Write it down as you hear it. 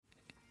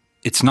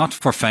It's not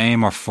for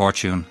fame or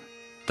fortune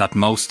that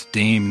most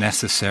deem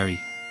necessary.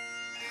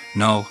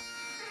 No,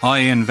 I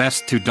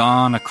invest to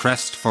don a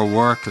crest for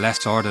work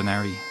less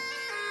ordinary.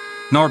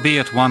 Nor be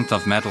it want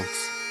of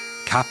medals,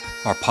 cap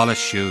or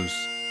polished shoes,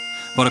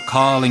 but a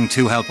calling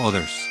to help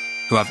others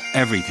who have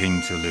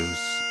everything to lose.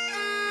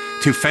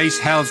 To face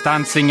hell's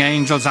dancing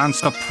angels and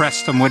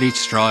suppress them with each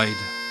stride.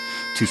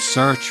 To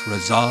search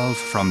resolve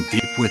from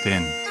deep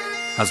within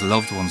as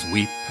loved ones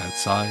weep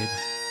outside.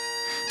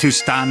 To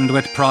stand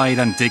with pride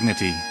and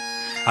dignity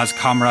as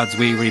comrades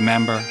we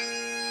remember,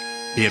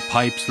 be it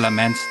pipes'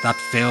 lament that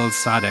fills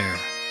sad air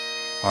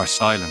or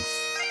silence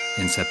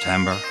in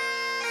September.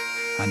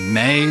 And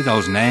may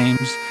those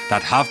names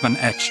that have been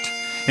etched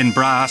in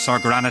brass or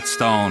granite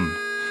stone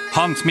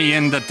haunt me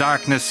in the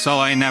darkness so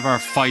I never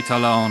fight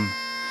alone.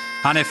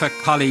 And if a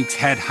colleague's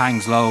head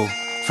hangs low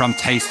from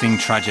tasting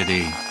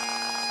tragedy,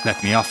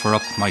 let me offer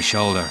up my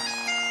shoulder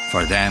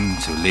for them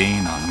to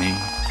lean on me.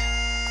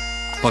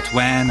 But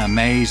when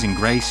Amazing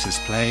Grace is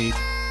played,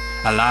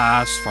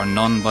 alas for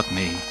none but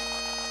me.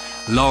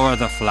 Lower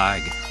the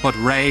flag, but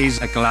raise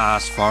a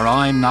glass, for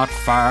I'm not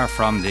far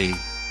from thee.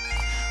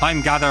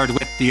 I'm gathered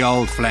with the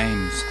old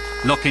flames,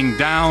 looking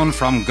down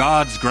from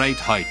God's great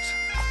height,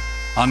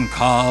 on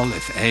call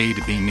if aid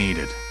be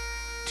needed,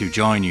 to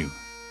join you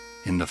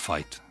in the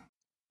fight.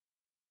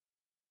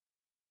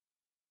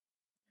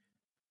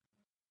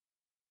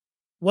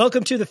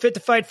 Welcome to the Fit to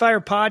Fight Fire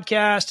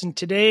podcast, and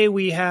today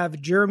we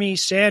have Jeremy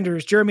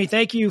Sanders. Jeremy,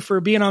 thank you for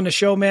being on the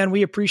show, man.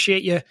 We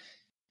appreciate you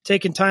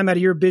taking time out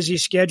of your busy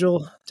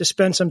schedule to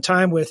spend some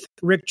time with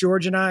Rick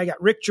George and I. got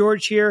Rick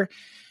George here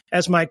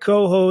as my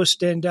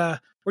co-host, and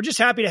we're just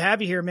happy to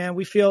have you here, man.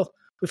 We feel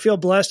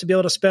blessed to be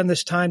able to spend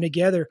this time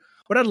together.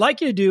 What I'd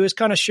like you to do is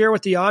kind of share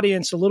with the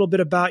audience a little bit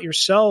about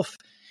yourself,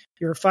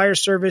 your fire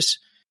service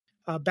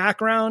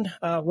background,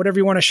 whatever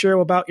you want to share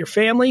about your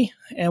family,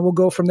 and we'll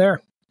go from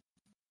there.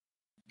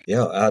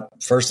 Yeah.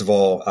 First of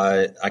all,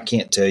 I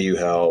can't tell you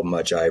how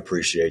much I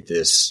appreciate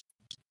this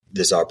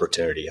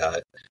opportunity.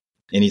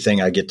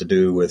 Anything I get to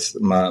do with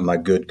my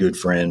good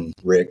friend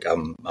Rick,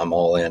 I'm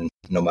all in,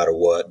 no matter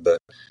what. But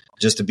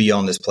just to be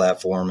on this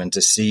platform and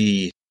to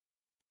see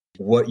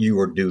what you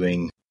are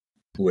doing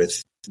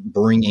with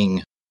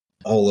bringing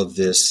all of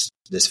this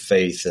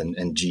faith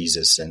and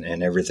Jesus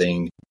and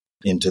everything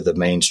into the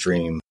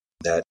mainstream,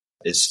 that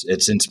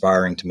it's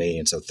inspiring to me.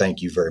 And so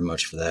thank you very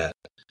much for that.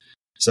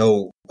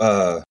 So,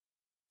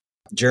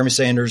 Jeremy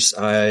Sanders,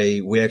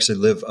 we actually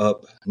live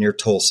up near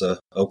Tulsa,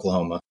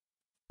 Oklahoma,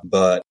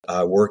 but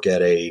I work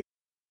at a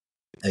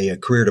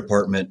career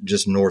department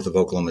just north of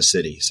Oklahoma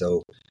City.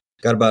 So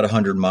got about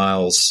 100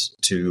 miles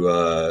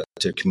to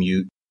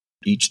commute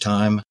each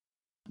time.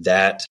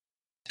 That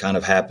kind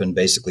of happened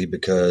basically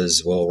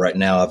because, well, right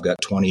now I've got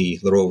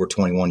little over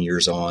 21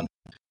 years on.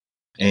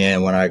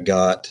 And when I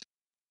got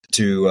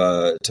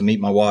to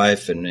meet my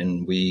wife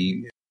and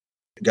we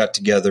got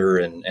together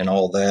and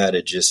all that,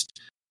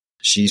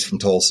 she's from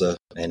Tulsa,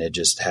 and it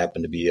just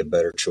happened to be a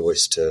better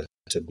choice to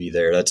be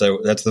there.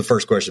 That's the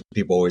first question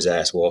people always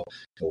ask. Well,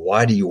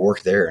 why do you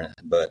work there?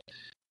 But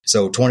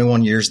so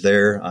 21 years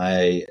there,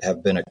 I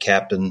have been a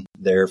captain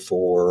there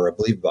for, I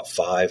believe, about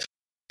 5.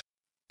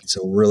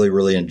 So really,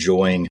 really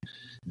enjoying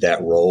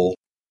that role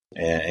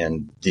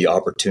and the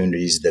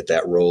opportunities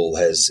that role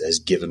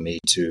has given me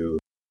to,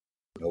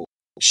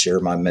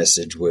 share my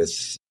message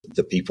with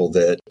the people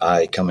that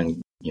I come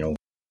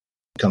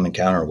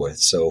encounter with.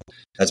 So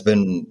that's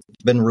been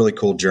a really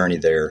cool journey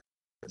there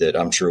that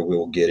I'm sure we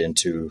will get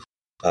into.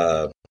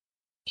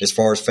 As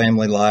far as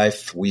family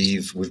life,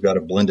 we've got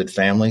a blended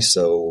family.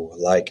 So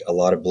like a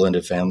lot of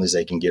blended families,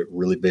 they can get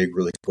really big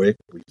really quick.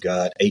 We've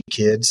got 8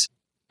 kids,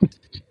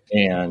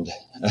 and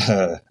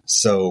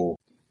so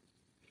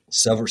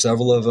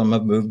several of them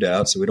have moved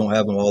out, so we don't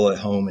have them all at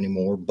home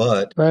anymore.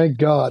 But thank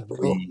God,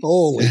 bro.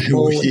 Holy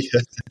moly.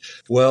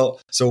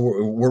 Well,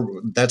 so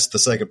that's the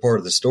second part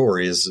of the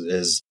story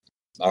is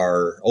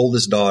our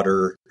oldest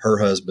daughter, her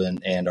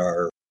husband, and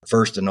our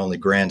first and only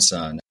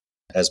grandson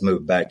has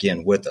moved back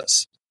in with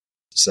us.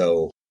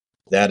 So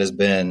that has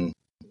been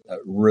a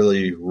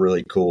really,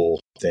 really cool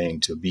thing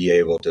to be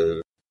able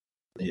to,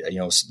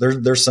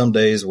 there's some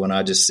days when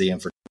I just see him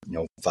for,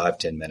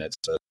 5-10 minutes,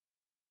 but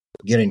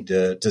getting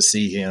to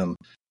see him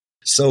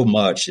so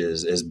much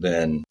has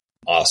been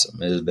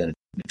awesome. It has been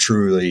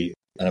truly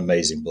an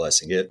amazing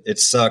blessing. It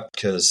sucked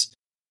because,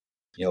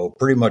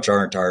 pretty much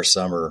our entire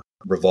summer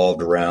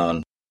revolved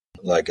around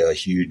like a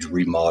huge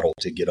remodel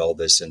to get all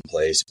this in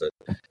place. But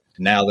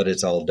now that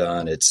it's all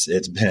done, it's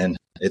been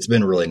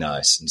really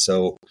nice. And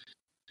so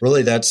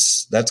really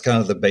that's kind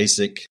of the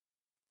basic,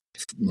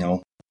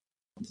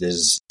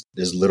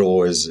 as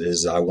little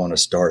as I want to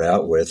start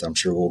out with. I'm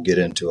sure we'll get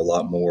into a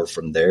lot more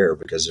from there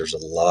because there's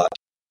a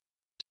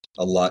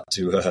lot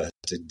to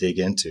dig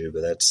into,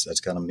 but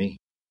that's kind of me.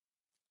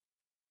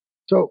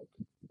 So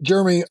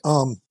Jeremy,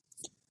 and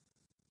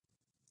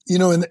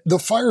the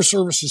fire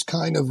service is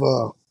kind of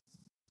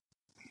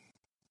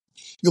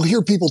you'll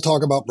hear people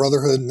talk about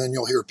brotherhood, and then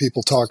you'll hear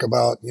people talk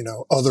about,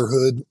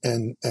 otherhood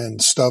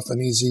and stuff.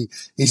 And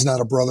he's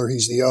not a brother,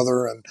 he's the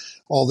other, and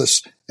all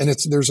this. And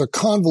there's a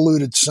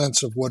convoluted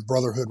sense of what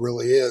brotherhood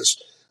really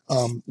is.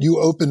 You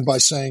opened by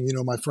saying,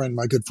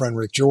 my good friend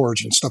Rick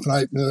George and stuff,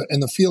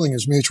 and the feeling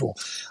is mutual.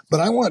 But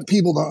I want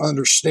people to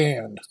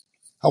understand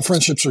how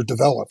friendships are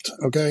developed.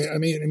 Okay, I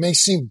mean, it may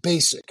seem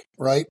basic,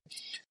 right?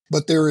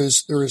 But there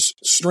is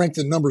strength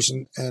in numbers,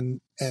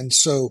 and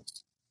so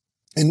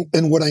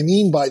what I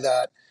mean by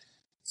that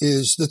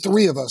is the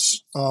three of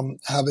us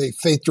have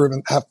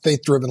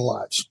faith-driven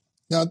lives.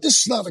 Now,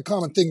 this is not a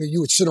common thing that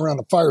you would sit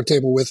around a fire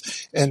table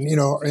with and,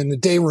 in the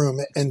day room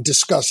and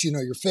discuss,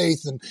 your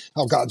faith and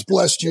how God's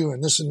blessed you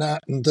and this and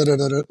that and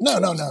da-da-da-da.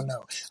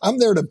 No. I'm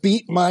there to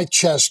beat my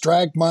chest,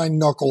 drag my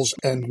knuckles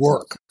and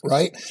work,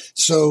 right?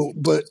 So,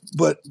 but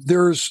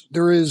there has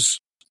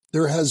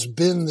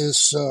been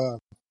this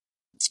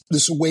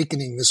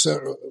awakening, this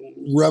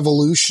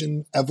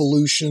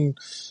evolution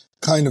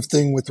kind of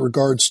thing with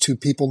regards to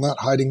people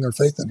not hiding their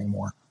faith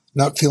anymore,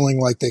 not feeling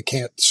like they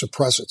can't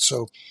suppress it.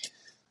 So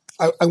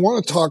I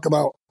want to talk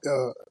about,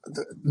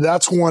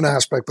 that's one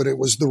aspect, but it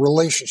was the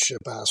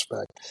relationship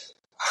aspect.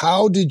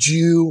 How did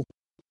you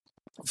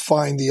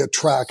find the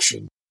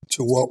attraction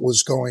to what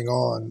was going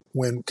on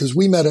because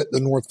we met at the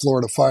North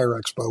Florida Fire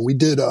Expo. We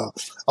did a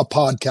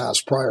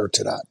podcast prior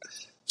to that.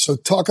 So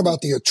talk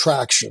about the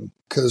attraction,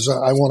 because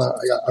I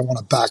want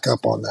to back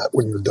up on that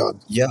when you're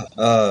done. Yeah.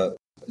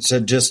 So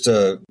just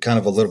kind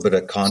of a little bit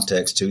of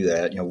context to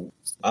that.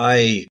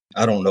 I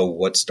don't know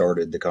what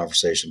started the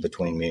conversation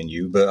between me and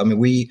you, but I mean,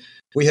 we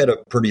had a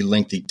pretty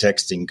lengthy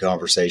texting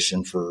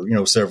conversation for,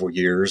 several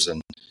years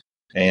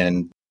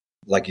and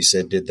like you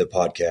said, did the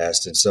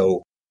podcast. And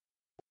so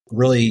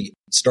really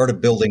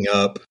started building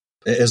up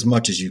as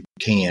much as you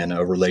can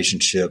a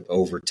relationship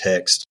over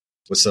text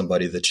with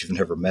somebody that you've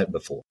never met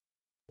before.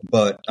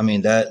 But I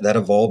mean, that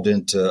evolved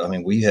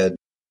into, we had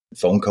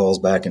phone calls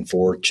back and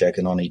forth,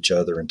 checking on each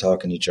other and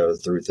talking each other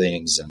through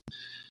things.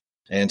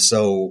 And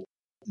so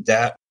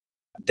that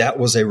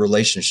was a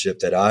relationship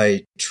that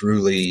I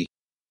truly,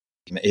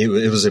 it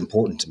was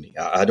important to me.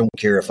 I don't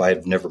care if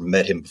I've never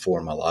met him before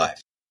in my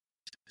life.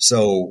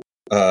 So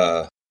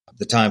the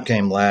time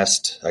came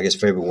last, I guess,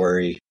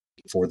 February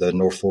for the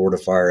North Florida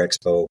Fire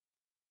Expo.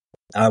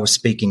 I was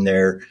speaking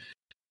there,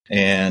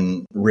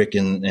 and Rick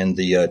and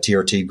the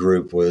TRT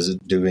group was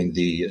doing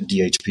the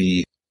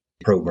DHP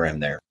program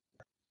there.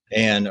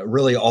 And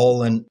really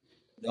the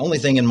only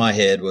thing in my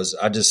head was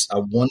I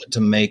wanted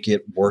to make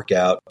it work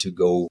out to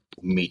go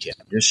meet him,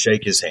 just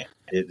shake his hand.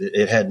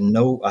 I had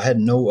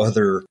no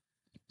other,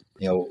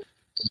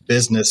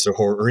 business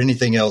or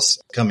anything else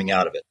coming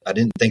out of it. I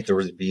didn't think there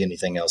would be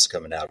anything else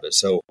coming out of it.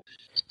 So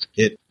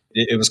it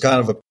was kind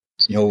of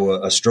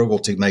a struggle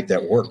to make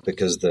that work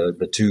because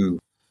the two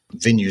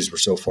venues were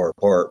so far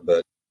apart.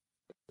 But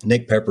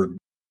Nick Pepper,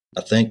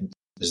 I think,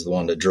 is the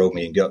one that drove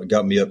me and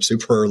got me up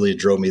super early and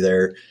drove me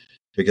there,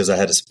 because I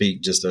had to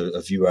speak just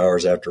a few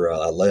hours after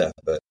I left.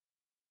 But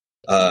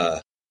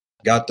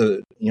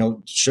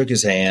shook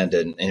his hand.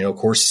 And, of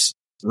course,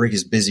 Rick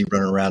is busy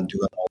running around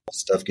doing all this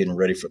stuff, getting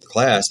ready for the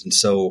class. And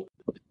so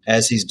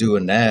as he's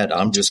doing that,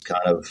 I'm just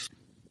kind of,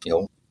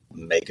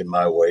 making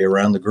my way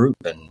around the group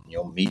and,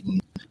 meeting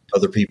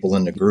other people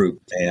in the group.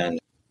 And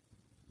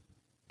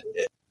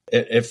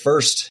at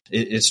first,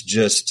 it's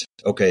just,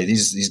 okay,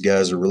 these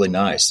guys are really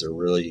nice. They're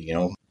really,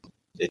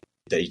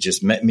 they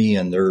just met me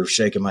and they're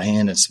shaking my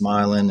hand and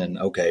smiling. And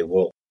okay,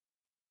 well,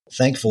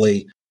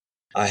 thankfully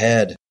I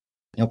had,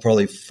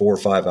 probably 4 or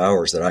 5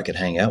 hours that I could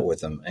hang out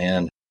with them.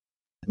 And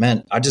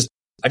man, I just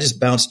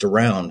bounced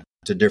around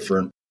to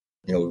different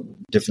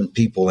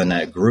people in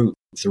that group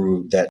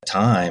through that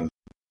time.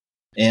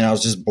 And I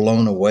was just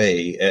blown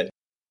away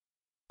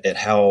at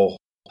how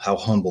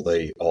humble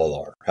they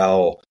all are,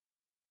 how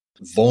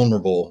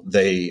vulnerable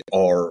they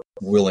are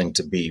willing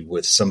to be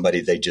with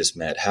somebody they just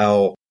met,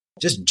 how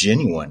just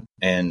genuine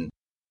and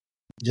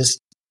just,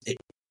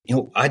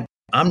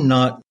 I'm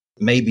not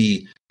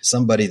maybe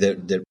somebody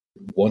that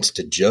wants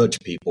to judge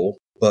people,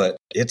 but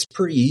it's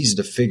pretty easy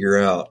to figure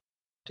out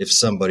if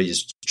somebody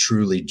is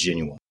truly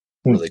genuine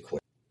really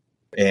quick.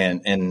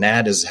 And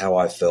that is how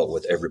I felt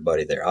with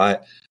everybody there. I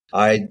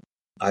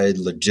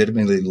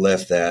legitimately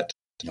left that,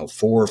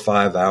 4 or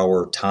 5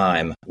 hour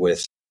time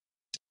with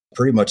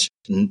pretty much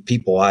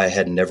people I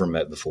had never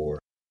met before,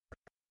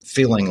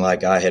 feeling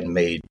like I had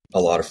made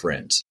a lot of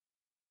friends.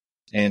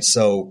 And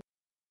so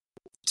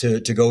to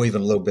go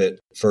even a little bit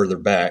further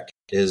back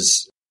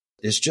is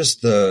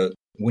just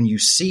when you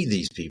see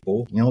these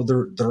people,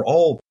 they're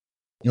all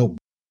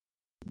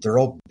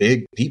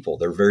big people.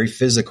 They're very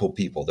physical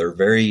people. They're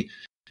very,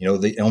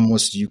 they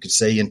almost, you could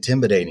say,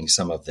 intimidating,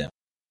 some of them.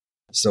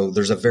 So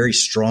there's a very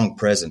strong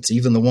presence.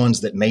 Even the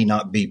ones that may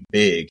not be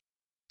big,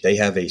 they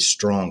have a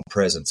strong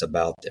presence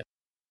about them.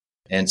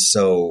 And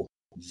so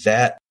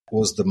that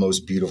was the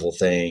most beautiful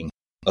thing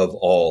of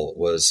all,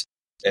 was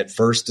at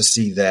first to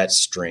see that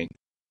strength.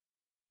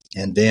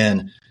 And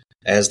then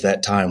as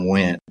that time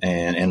went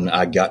and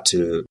I got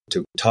to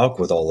talk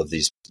with all of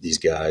these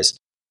guys,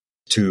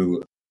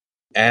 to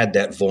add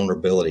that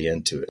vulnerability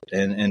into it.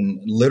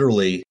 And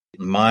literally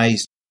my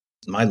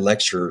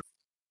lecture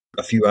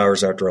a few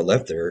hours after I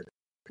left there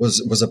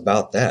was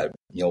about that,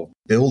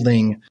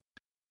 building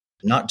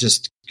not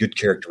just good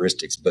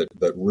characteristics, but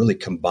really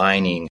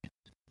combining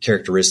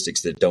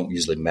characteristics that don't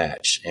usually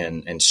match,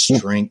 and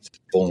strength,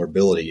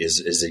 vulnerability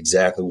is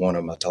exactly one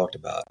of them I talked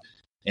about.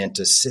 And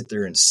to sit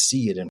there and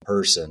see it in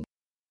person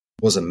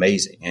was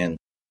amazing. And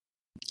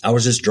I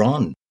was just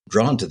drawn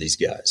to these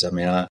guys. I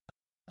mean,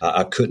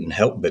 I couldn't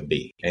help but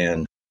be.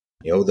 And,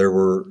 there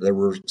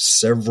were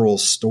several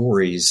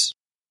stories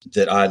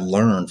that I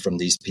learned from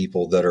these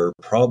people that are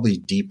probably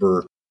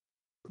deeper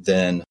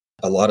than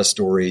a lot of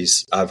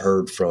stories I've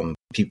heard from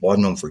people I've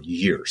known for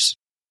years.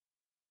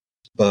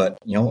 But,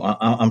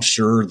 I'm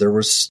sure there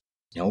was,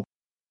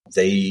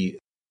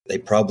 they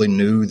probably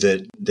knew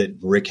that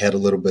Rick had a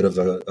little bit of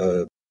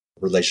a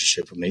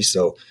relationship with me.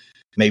 So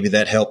maybe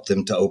that helped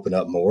them to open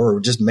up more, or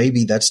just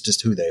maybe that's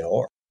just who they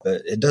are.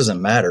 But it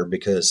doesn't matter,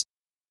 because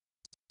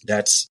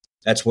that's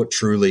what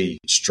truly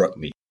struck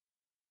me.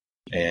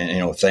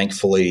 And,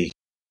 thankfully,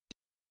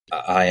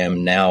 I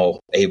am now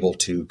able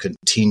to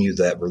continue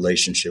that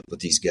relationship with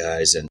these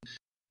guys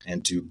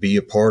and to be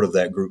a part of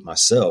that group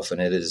myself.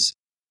 And it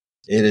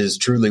is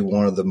truly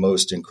one of the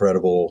most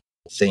incredible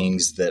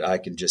things that I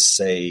can just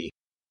say,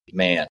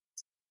 man,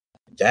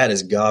 that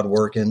is God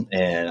working.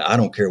 And I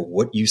don't care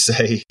what you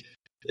say.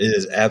 It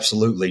is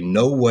absolutely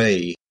no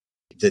way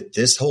that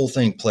this whole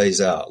thing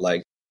plays out.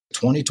 Like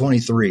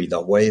 2023,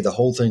 the way the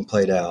whole thing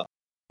played out,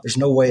 there's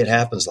no way it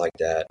happens like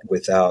that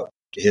without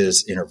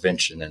his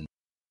intervention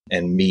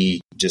and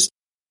me just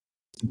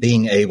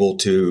being able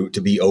to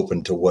be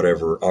open to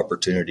whatever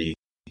opportunity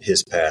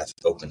his path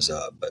opens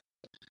up. But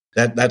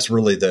that's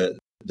really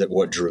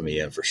what drew me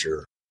in, for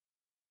sure.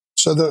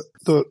 So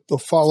the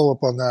follow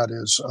up on that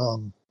is,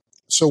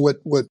 so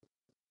what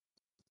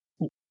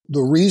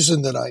the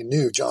reason that I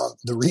knew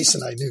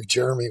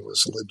Jeremy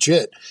was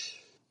legit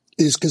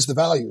is because the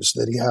values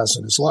that he has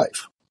in his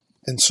life.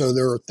 And so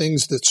there are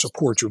things that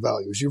support your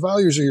values. Your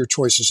values are your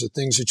choices, the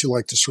things that you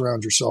like to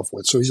surround yourself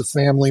with. So he's a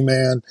family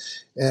man,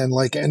 and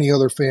like any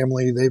other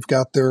family, they've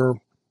got their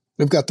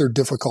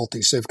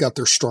difficulties, they've got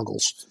their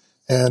struggles,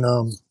 and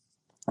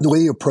the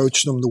way he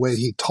approached them, the way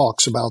he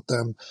talks about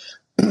them,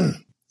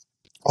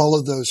 all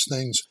of those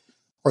things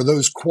are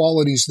those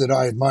qualities that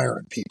I admire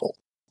in people.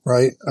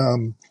 Right?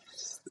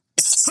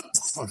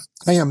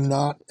 I am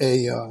not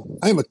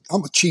I'm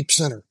a cheap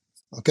sinner.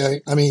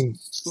 Okay. I mean,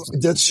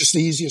 that's just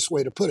the easiest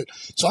way to put it.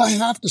 So I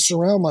have to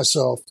surround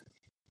myself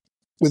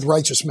with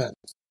righteous men.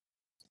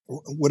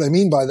 What I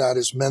mean by that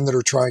is men that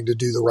are trying to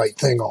do the right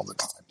thing all the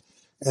time.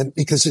 And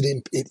because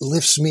it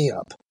lifts me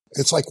up.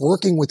 It's like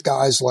working with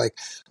guys like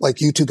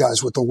you two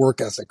guys with the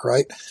work ethic,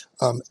 right?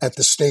 At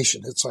the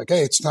station. It's like,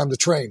 hey, it's time to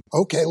train.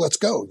 Okay, let's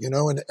go,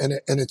 and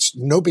it's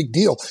no big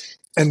deal.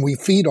 And we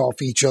feed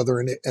off each other,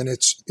 and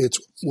it's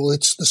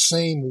the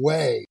same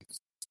way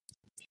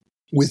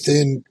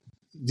within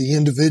the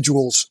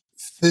individual's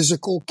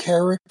physical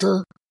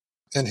character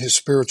and his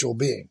spiritual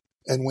being.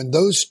 And when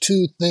those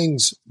two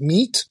things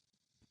meet,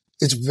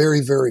 it's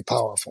very, very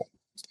powerful.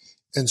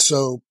 And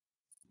so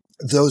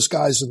those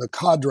guys in the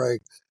cadre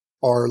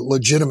are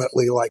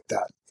legitimately like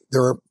that.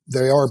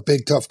 They are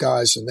big, tough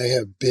guys, and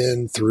they've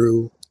been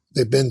through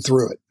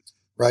it,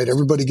 right?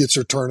 Everybody gets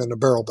their turn in the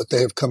barrel, but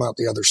they have come out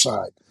the other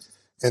side.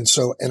 And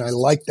so, and I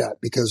like that,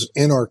 because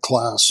in our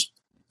class,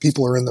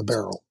 people are in the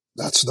barrel.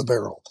 That's the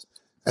barrel.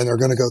 And they're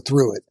going to go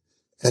through it.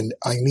 And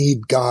I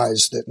need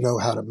guys that know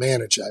how to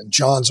manage that. And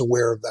John's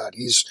aware of that.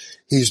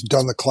 He's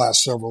done the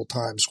class several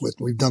times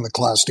we've done the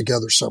class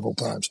together several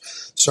times.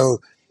 So,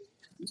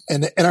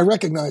 and I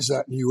recognize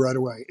that in you right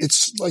away.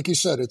 It's like you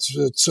said,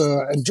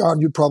 and John,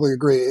 you'd probably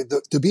agree,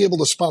 to be able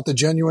to spot the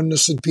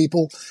genuineness in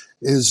people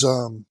is,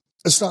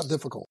 it's not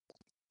difficult.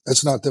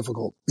 It's not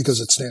difficult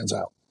because it stands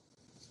out.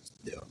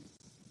 Yeah.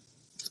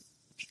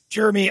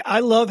 Jeremy,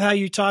 I love how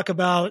you talk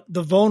about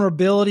the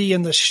vulnerability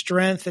and the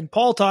strength. And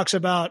Paul talks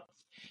about,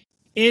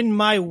 in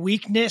my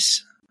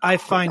weakness, I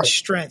find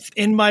strength.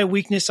 In my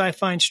weakness, I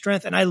find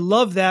strength. And I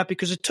love that,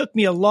 because it took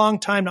me a long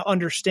time to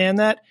understand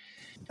that.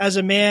 As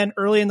a man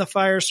early in the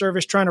fire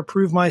service, trying to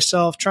prove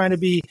myself, trying to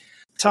be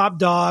top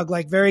dog,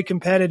 like very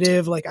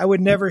competitive, like I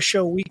would never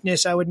show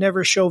weakness. I would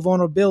never show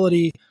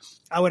vulnerability.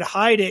 I would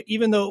hide it,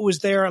 even though it was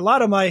there. A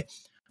lot of my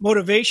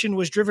motivation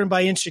was driven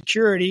by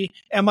insecurity.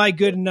 Am I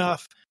good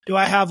enough? Do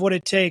I have what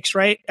it takes,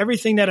 right?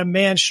 Everything that a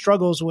man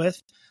struggles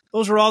with.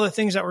 Those were all the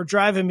things that were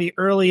driving me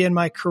early in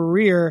my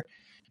career.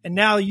 And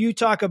now you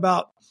talk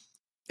about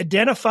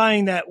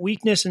identifying that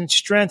weakness and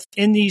strength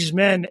in these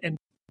men. And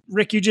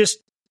Rick, you just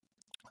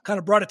kind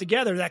of brought it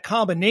together. That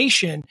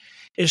combination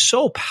is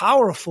so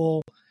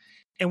powerful.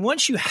 And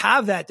once you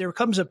have that, there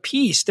comes a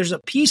peace. There's a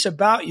peace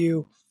about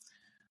you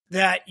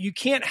that you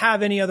can't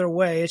have any other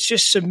way. It's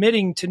just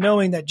submitting to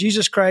knowing that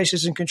Jesus Christ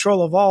is in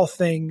control of all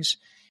things.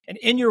 And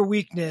in your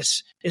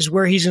weakness is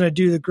where he's going to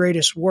do the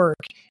greatest work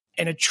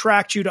and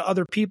attract you to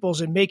other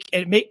people's and make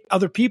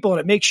other people, and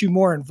it makes you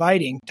more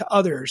inviting to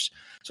others.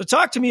 So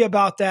talk to me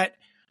about that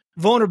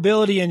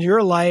vulnerability in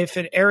your life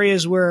and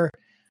areas where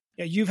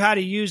you've had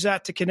to use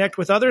that to connect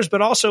with others,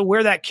 but also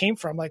where that came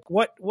from. Like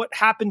what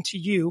happened to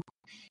you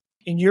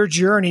in your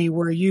journey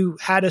where you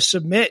had to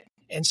submit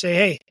and say,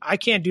 hey, I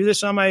can't do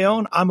this on my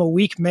own. I'm a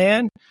weak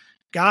man.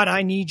 God,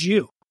 I need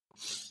you.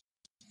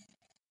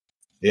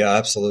 Yeah,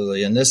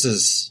 absolutely. And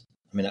this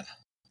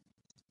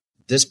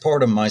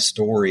part of my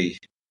story,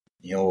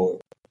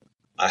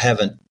 I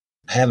haven't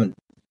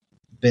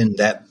been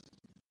that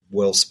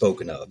well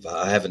spoken of.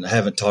 I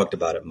haven't talked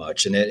about it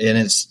much, and it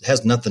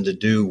has nothing to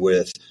do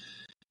with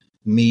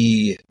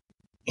me,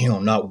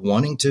 not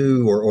wanting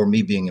to, or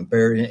me being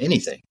embarrassed,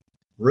 anything.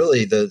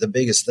 Really, the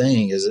biggest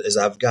thing is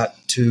I've got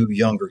two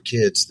younger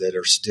kids that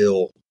are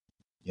still,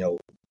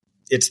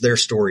 it's their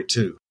story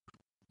too,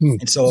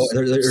 and so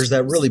there's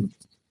that really,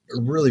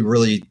 really,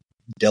 really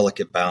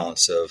delicate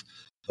balance of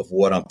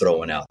what I'm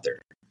throwing out there.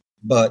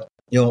 But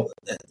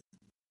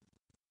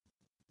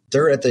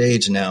they're at the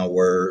age now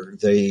where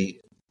they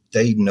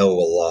know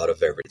a lot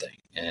of everything,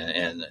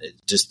 and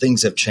just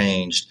things have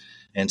changed.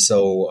 And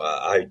so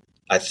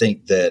I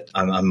think that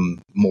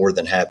I'm more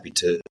than happy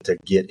to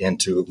get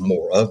into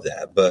more of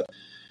that. But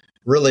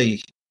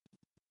really,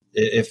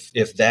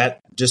 if that,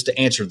 just to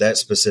answer that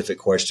specific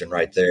question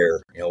right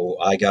there,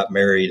 I got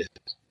married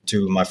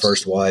to my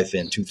first wife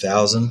in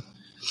 2000,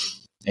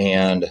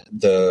 and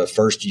the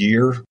first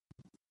year,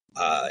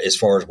 as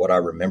far as what I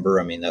remember,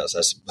 I mean,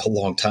 that's a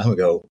long time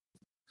ago.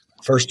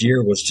 First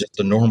year was just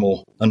a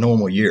normal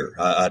year.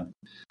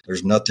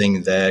 There's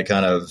nothing that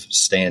kind of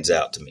stands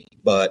out to me,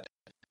 but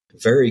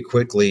very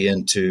quickly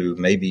into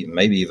maybe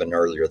even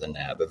earlier than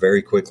that, but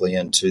very quickly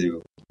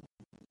into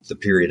the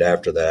period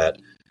after that,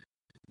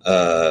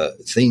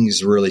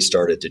 things really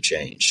started to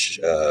change.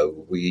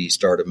 We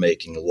started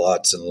making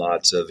lots and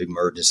lots of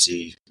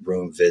emergency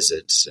room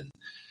visits, and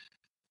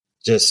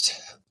just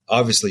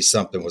obviously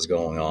something was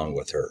going on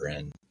with her,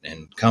 and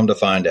come to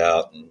find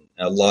out, and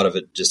a lot of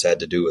it just had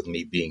to do with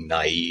me being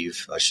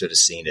naive. I should have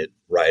seen it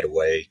right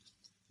away,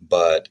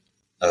 but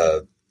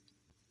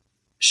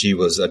she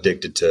was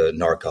addicted to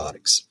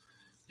narcotics,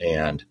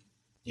 and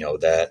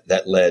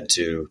that led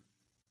to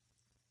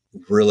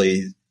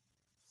really,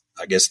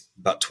 I guess,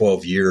 about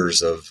 12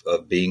 years of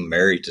being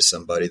married to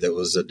somebody that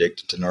was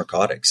addicted to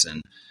narcotics.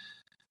 And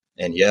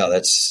yeah,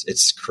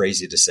 it's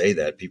crazy to say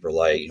that. People are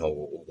like,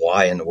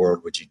 why in the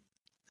world would you?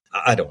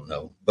 I don't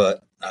know,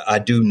 but I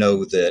do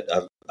know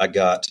that I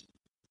got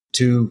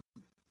two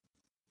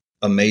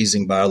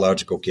amazing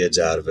biological kids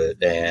out of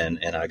it, and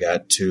I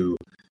got two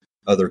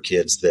other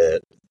kids that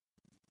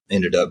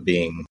ended up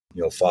being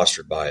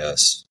fostered by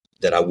us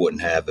that I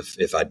wouldn't have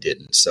if I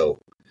didn't. So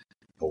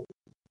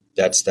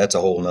that's a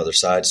whole nother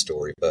side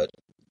story. But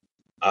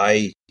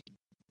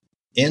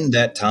in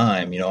that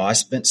time, I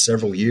spent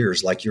several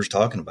years, like you're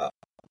talking about,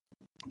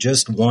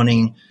 just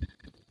wanting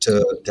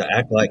to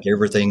act like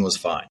everything was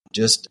fine,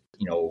 just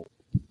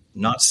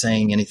not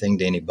saying anything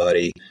to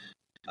anybody.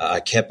 I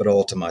kept it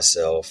all to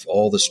myself,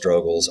 all the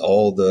struggles,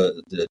 all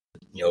the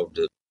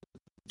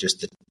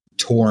just the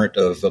torrent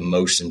of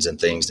emotions and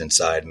things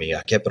inside me.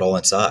 I kept it all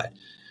inside.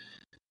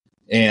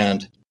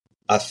 And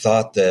I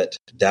thought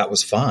that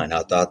was fine.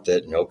 I thought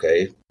that,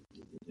 okay,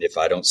 if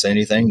I don't say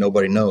anything,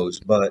 nobody knows.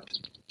 But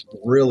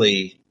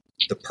really,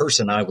 the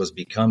person I was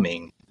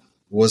becoming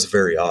was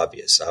very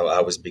obvious.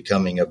 I was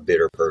becoming a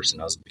bitter person.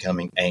 I was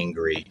becoming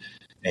angry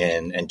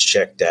and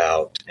checked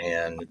out,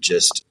 and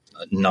just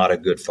not a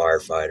good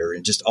firefighter,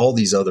 and just all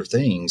these other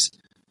things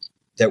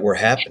that were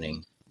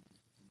happening.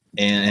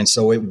 And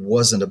so it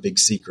wasn't a big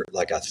secret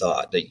like I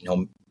thought.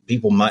 That,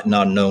 people might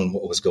not have known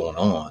what was going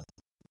on,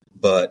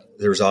 but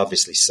there's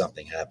obviously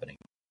something happening.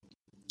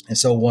 And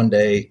so one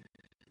day,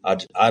 I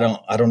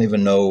don't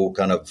even know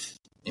kind of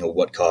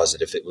what caused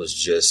it. If it was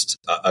just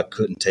I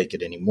couldn't take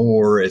it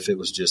anymore, if it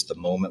was just the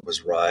moment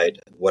was right,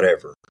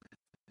 whatever.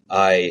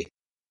 I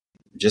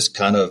just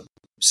kind of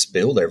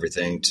spilled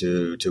everything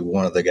to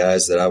one of the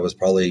guys that I was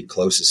probably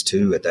closest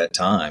to at that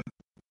time,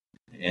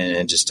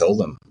 and just told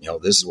them,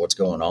 this is what's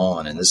going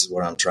on, and this is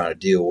what I'm trying to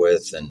deal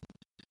with, and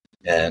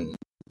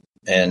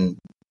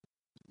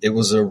it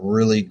was a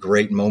really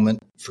great moment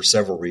for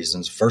several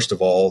reasons. First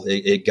of all,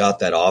 it got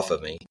that off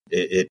of me.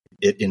 It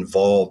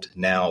involved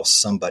now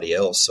somebody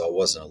else, so I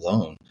wasn't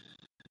alone.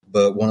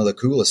 But one of the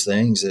coolest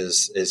things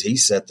is he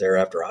sat there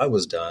after I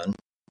was done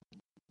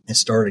and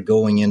started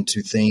going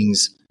into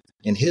things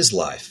in his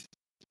life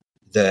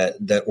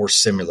that were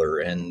similar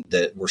and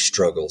that were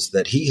struggles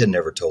that he had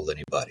never told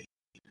anybody.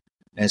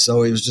 And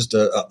so it was just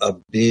a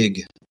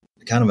big,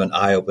 kind of an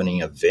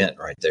eye-opening event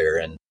right there.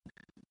 And,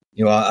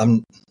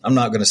 I'm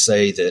not going to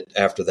say that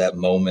after that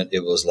moment,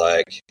 it was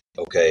like,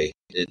 okay,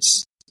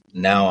 it's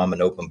now I'm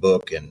an open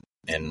book and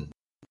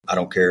I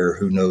don't care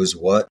who knows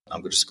what,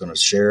 I'm just going to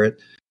share it.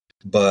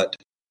 But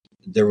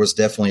there was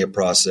definitely a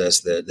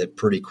process that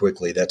pretty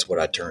quickly, that's what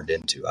I turned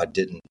into. I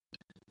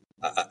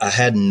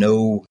had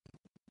no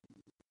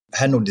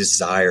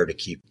desire to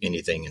keep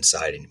anything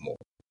inside anymore.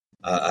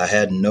 I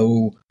had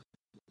no,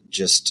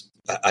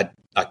 I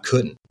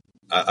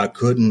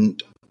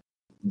couldn't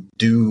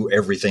do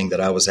everything that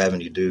I was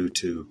having to do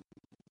to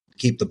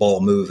keep the ball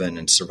moving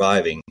and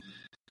surviving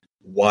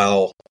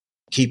while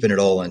keeping it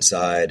all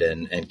inside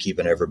and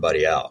keeping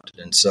everybody out.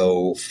 And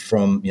so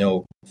from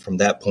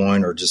that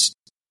point, or just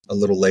a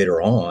little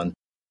later on,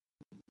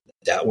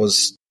 that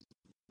was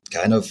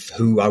kind of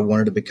who I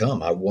wanted to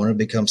become. I wanted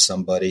to become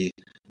somebody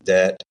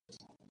that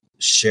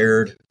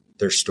shared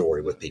their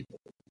story with people.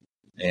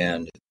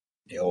 And,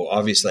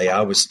 obviously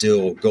I was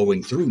still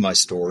going through my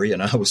story,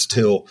 and I was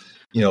still,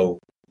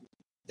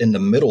 in the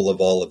middle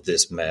of all of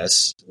this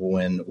mess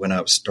when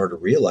I started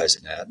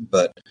realizing that.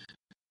 But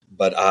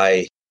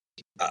I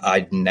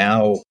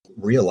now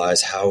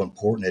realize how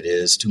important it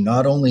is to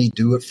not only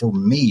do it for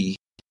me,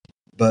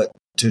 but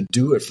to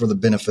do it for the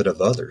benefit of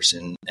others.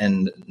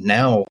 And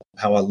now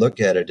how I look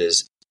at it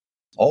is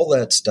all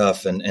that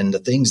stuff and the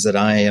things that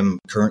I am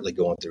currently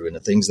going through and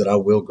the things that I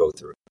will go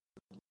through,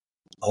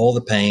 all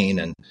the pain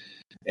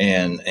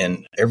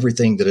and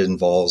everything that it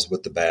involves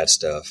with the bad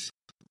stuff,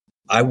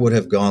 I would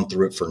have gone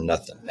through it for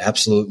nothing,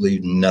 absolutely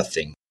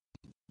nothing,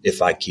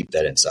 if I keep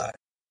that inside.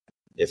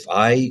 If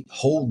I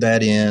hold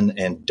that in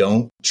and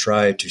don't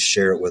try to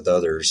share it with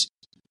others,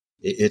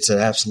 it's an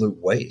absolute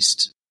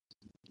waste.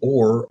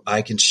 Or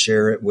I can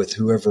share it with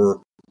whoever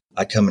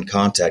I come in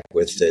contact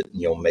with that,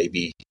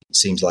 maybe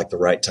seems like the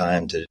right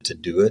time to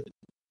do it.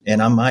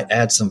 And I might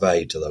add some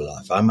value to their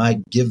life. I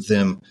might give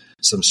them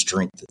some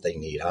strength that they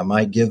need. I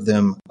might give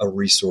them a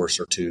resource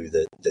or two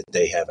that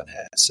they haven't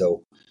had.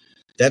 So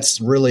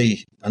that's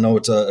really, I know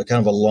it's a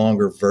kind of a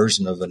longer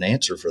version of an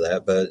answer for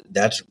that, but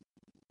that's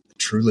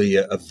truly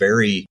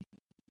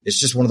it's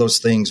just one of those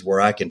things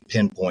where I can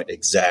pinpoint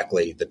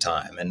exactly the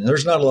time. And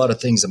there's not a lot of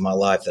things in my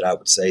life that I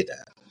would say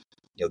that,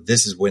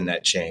 this is when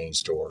that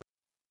changed, or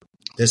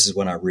this is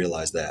when I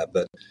realized that.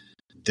 But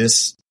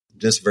this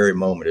very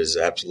moment is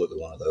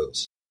absolutely one of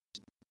those.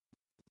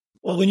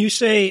 Well, when you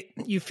say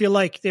you feel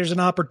like there's an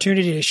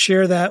opportunity to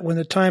share that when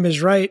the time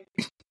is right,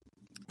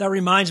 that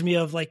reminds me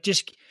of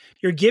just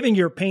you're giving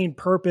your pain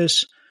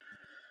purpose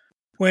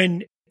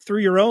when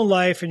through your own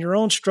life and your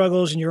own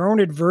struggles and your own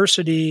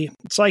adversity,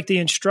 it's like the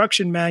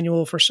instruction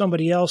manual for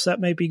somebody else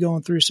that might be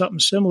going through something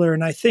similar.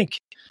 And I think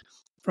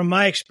from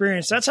my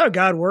experience, that's how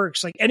God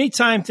works. Like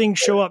anytime things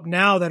show up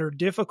now that are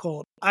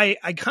difficult, I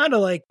kind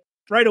of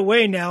right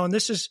away now, and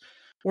this is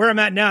where I'm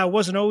at now. It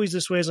wasn't always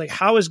this way. It's like,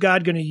 how is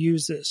God going to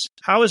use this?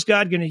 How is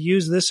God going to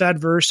use this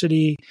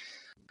adversity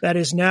that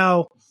is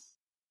now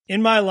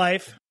in my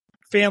life,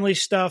 family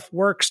stuff,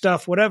 work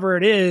stuff, whatever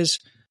it is,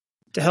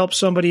 to help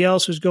somebody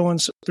else who's going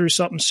through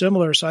something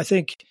similar? So I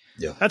think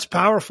that's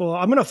powerful.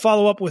 I'm going to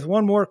follow up with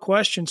one more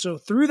question. So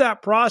through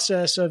that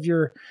process of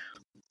your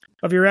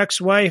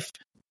ex-wife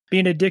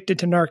being addicted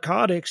to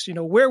narcotics,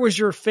 where was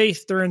your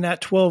faith during that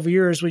 12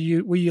 years? Were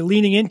you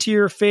leaning into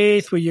your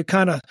faith? Were you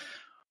kind of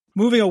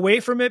moving away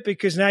from it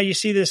because now you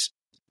see this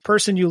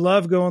person you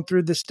love going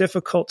through this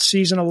difficult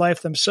season of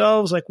life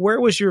themselves? Like, where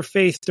was your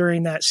faith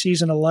during that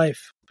season of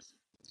life?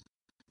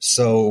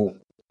 So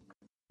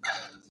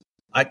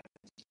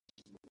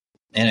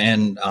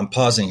And I'm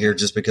pausing here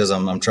just because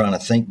I'm trying to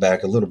think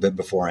back a little bit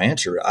before I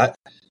answer.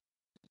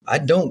 I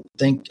don't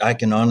think I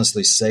can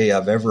honestly say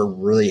I've ever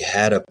really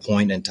had a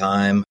point in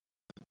time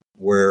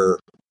where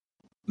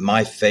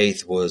my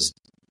faith was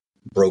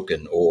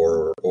broken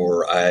or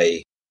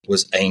I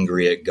was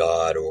angry at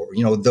God, or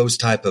those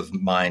type of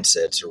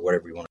mindsets, or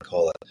whatever you want to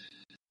call it.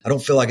 I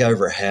don't feel like I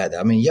ever had that.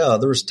 I mean,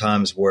 there was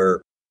times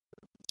where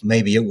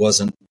maybe it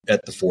wasn't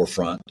at the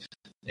forefront,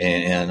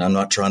 and I'm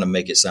not trying to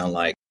make it sound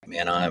like,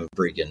 man,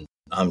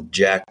 I'm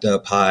jacked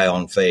up high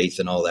on faith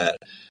and all that.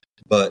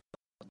 But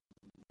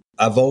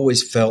I've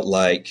always felt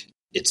like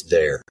it's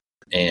there,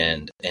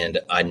 and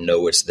I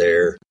know it's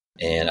there,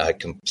 and I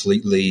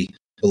completely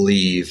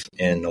believe,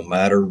 and no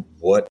matter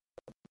what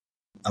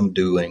I'm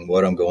doing,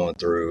 what I'm going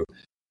through,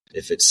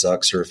 if it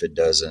sucks or if it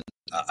doesn't,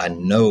 I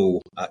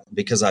know,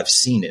 because I've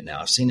seen it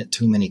now. I've seen it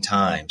too many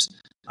times.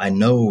 I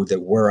know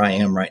that where I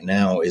am right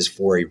now is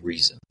for a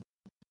reason.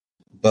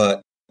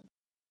 But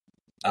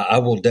I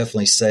will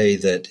definitely say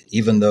that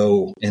even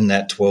though in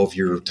that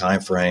 12-year time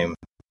frame,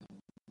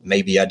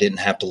 maybe I didn't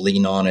have to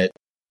lean on it,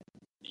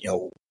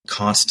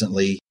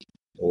 constantly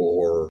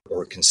or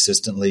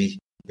consistently,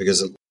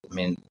 because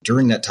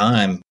during that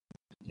time,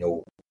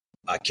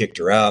 I kicked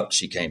her out.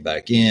 She came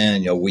back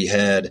in. We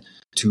had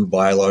 2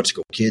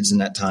 biological kids in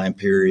that time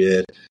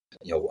period.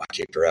 I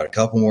kicked her out a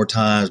couple more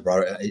times.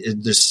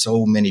 There's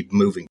so many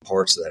moving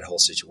parts of that whole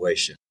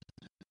situation,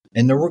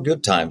 and there were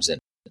good times in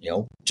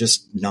it,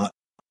 just not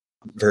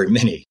very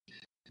many.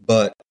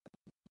 But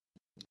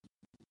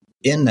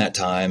in that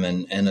time,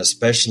 and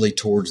especially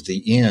towards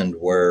the end,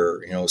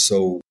 where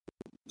so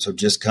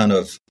just kind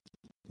of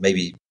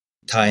maybe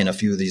tying a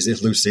few of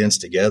these loose ends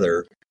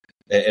together.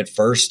 At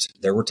first,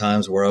 there were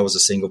times where I was a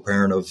single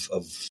parent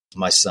of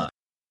my son.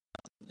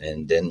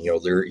 And then,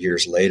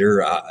 years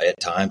later, at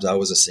times I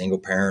was a single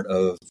parent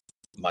of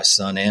my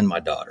son and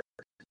my daughter.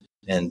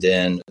 And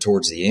then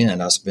towards the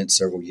end, I spent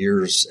several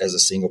years as a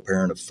single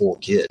parent of 4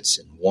 kids.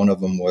 And one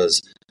of them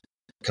was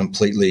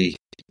completely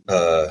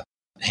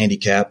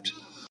handicapped,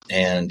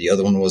 and the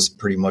other one was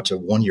pretty much a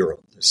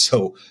 1-year-old.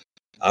 So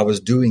I was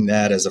doing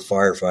that as a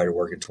firefighter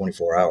working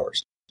 24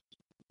 hours.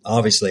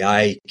 Obviously,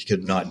 I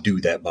could not do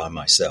that by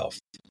myself.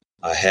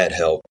 I had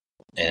help,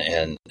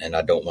 and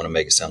I don't want to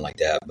make it sound like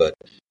that, but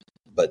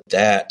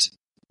that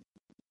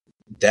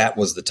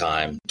was the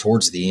time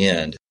towards the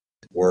end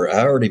where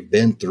I already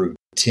been through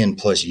 10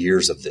 plus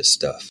years of this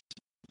stuff.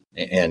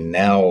 And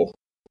now,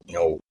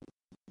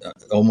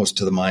 almost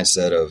to the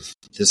mindset of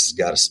this has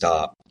got to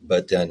stop,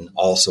 but then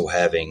also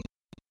having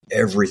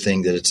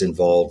everything that it's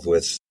involved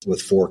with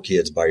 4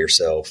 kids by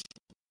yourself.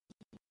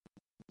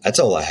 That's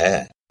all I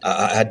had.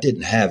 I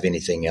didn't have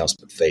anything else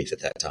but faith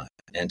at that time.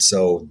 And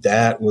so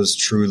that was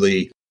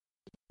truly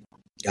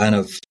kind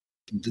of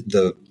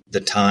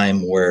the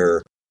time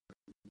where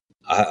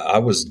I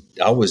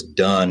was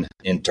done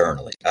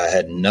internally. I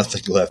had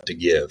nothing left to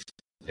give.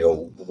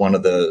 One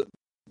of the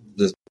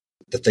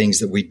things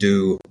that we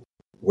do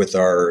with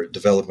our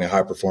developing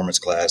high performance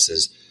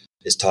classes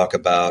is talk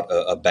about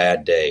a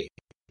bad day.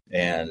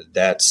 And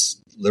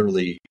that's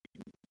literally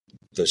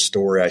the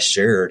story I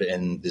shared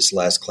in this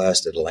last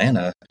class at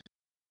Atlanta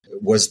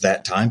was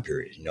that time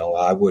period.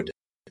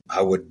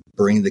 I would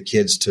bring the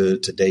kids to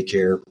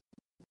daycare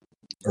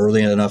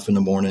early enough in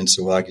the morning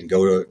so I can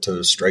go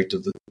to straight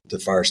to the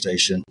fire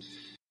station,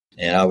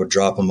 and I would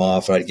drop them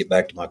off. I'd get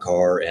back to my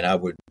car and I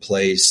would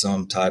play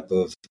some type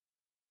of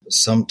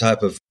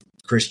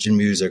Christian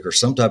music or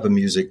some type of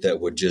music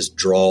that would just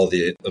draw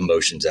the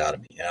emotions out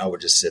of me. And I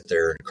would just sit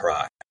there and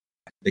cry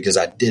because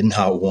I did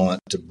not want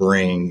to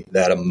bring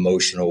that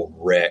emotional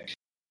wreck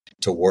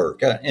to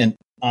work. And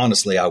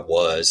honestly, I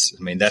was.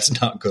 I mean,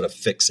 that's not going to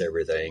fix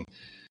everything.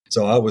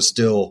 So I was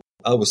still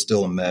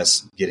a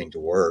mess getting to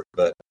work,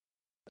 but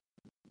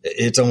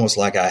it's almost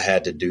like I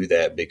had to do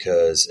that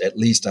because at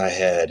least I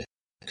had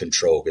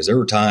control. Because there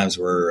were times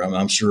where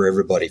I'm sure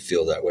everybody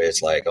feel that way.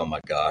 It's like, oh my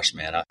gosh,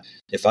 man,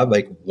 if I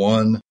make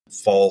one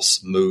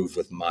false move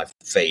with my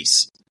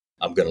face,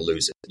 I'm going to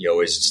lose it.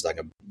 It's just like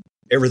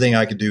everything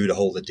I could do to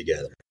hold it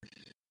together.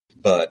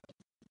 But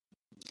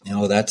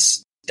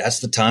that's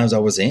the times I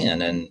was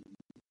in,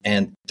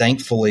 and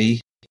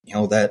thankfully,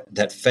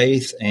 that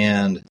faith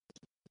and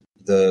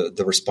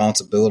the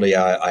responsibility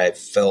I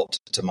felt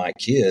to my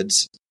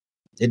kids,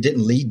 it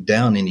didn't lead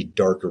down any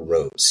darker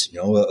roads.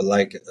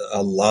 Like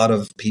a lot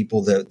of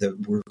people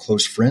that we're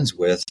close friends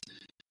with,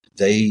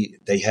 they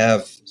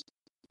have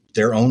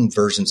their own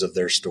versions of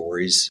their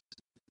stories,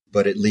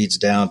 but it leads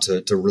down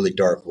to really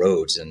dark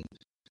roads. And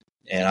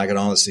I can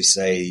honestly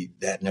say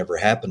that never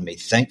happened to me,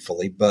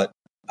 thankfully. But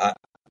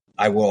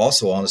I will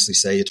also honestly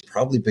say it's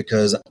probably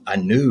because I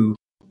knew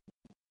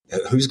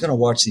who's going to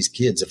watch these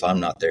kids if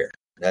I'm not there.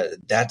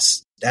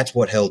 That's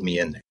what held me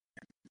in there.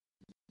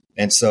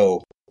 And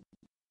so,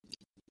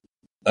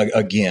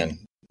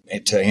 again,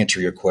 to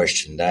answer your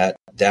question, that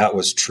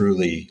was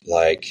truly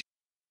like,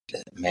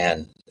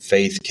 man,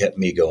 faith kept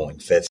me going.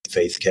 Faith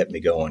kept me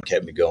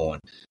going.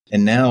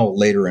 And now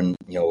later in,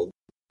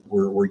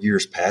 we're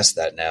years past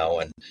that now.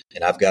 And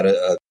I've got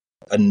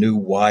a new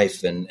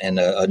wife and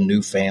a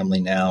new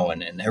family now.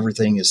 And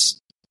everything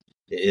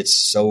it's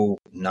so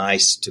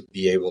nice to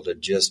be able to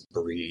just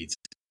breathe.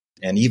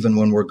 And even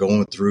when we're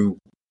going through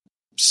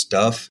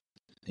stuff,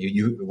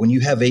 when you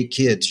have 8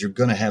 kids, you're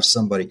going to have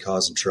somebody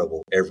causing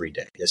trouble every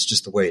day. It's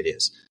just the way it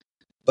is.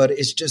 But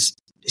it's just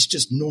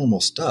normal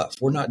stuff.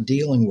 We're not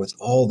dealing with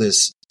all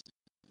this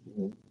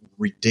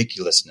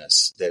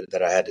ridiculousness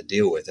that I had to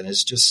deal with. And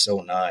it's just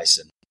so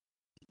nice.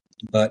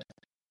 But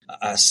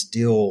I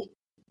still,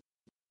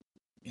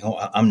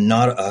 I'm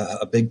not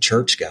a big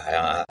church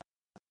guy.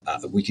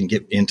 We can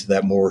get into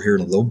that more here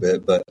in a little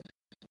bit, but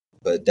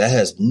that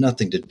has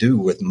nothing to do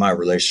with my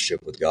relationship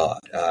with God.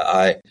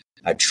 I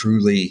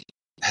truly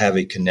have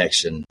a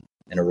connection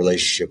and a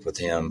relationship with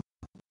Him,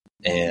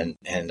 and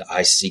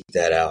I seek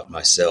that out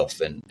myself.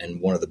 And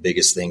one of the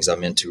biggest things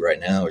I'm into right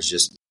now is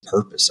just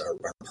purpose, our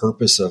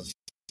purpose of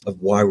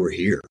why we're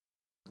here.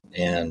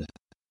 And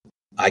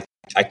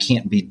I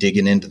can't be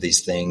digging into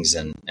these things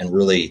and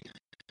really,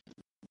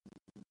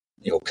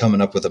 coming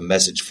up with a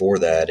message for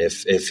that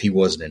if He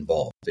wasn't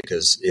involved,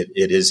 because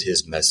it is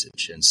His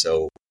message. And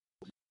so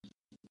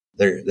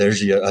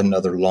there's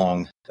another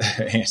long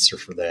answer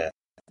for that.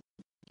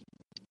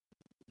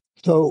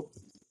 So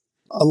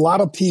a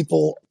lot of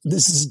people,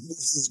 this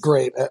is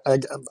great.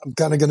 I'm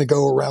kind of going to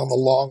go around the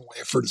long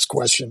way for this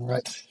question,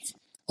 right?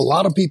 A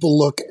lot of people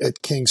look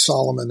at King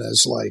Solomon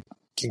as like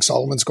King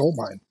Solomon's gold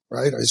mine,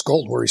 right? His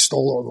gold, where he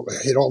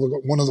hit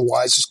one of the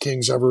wisest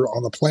kings ever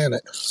on the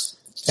planet.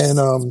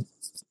 And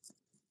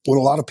what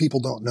a lot of people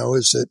don't know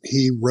is that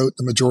he wrote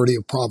the majority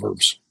of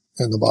Proverbs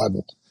in the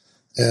Bible.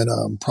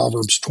 And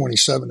Proverbs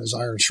 27 is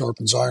iron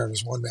sharpens iron,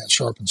 as one man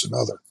sharpens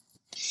another.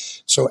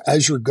 So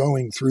as you're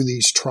going through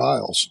these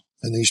trials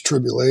and these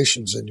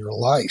tribulations in your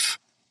life,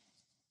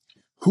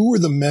 who are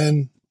the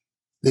men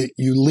that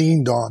you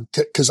leaned on?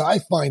 Because I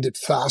find it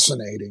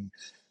fascinating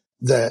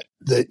that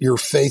your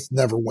faith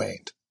never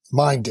waned.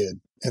 Mine did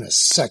in a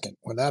second.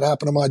 When that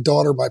happened to my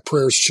daughter, my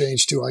prayers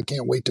changed to, I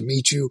can't wait to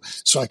meet you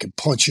so I can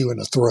punch you in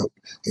the throat,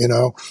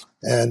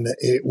 And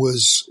it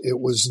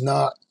was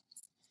not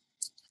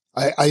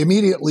I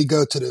immediately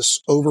go to this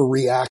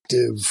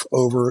overreactive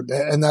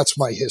and that's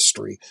my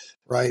history,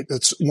 right?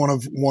 That's one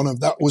of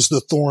that was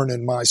the thorn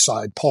in my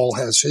side. Paul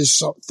has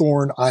his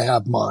thorn. I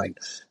have mine,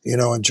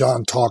 and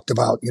John talked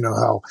about,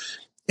 how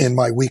in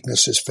my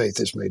weakness, his faith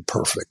is made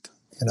perfect,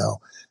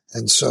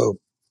 and so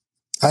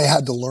I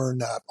had to learn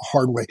that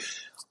hard way.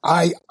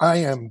 I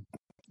am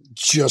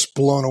just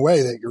blown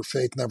away that your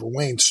faith never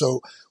waned. So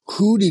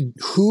who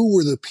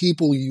were the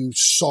people you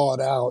sought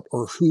out,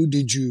 or who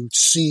did you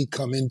see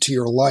come into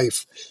your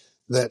life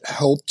that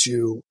helped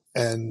you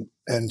and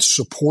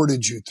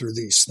supported you through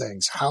these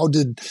things? How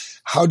did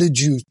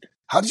you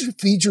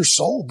feed your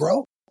soul,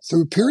 bro,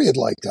 through a period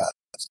like that?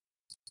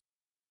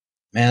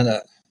 Man,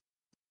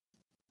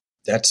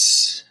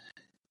 that's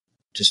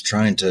just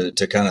trying to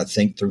kind of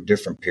think through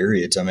different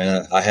periods. I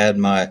mean, I had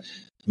my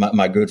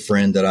good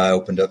friend that I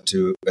opened up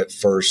to at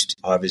first,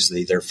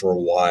 obviously there for a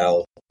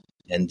while.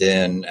 And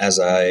then as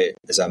I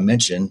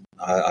mentioned,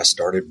 I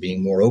started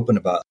being more open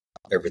about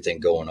everything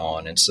going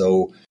on. And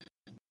so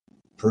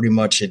pretty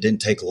much it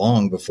didn't take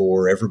long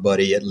before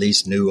everybody at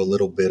least knew a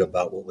little bit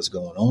about what was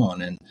going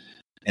on.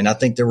 And I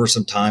think there were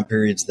some time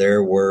periods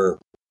there where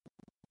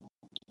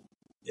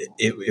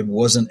it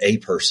wasn't a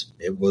person.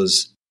 It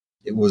was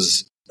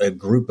a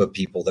group of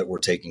people that were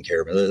taking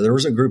care of me. There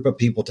was a group of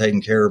people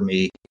taking care of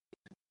me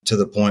to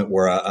the point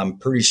where I'm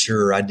pretty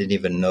sure I didn't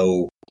even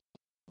know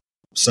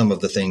some of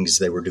the things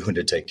they were doing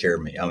to take care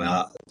of me. I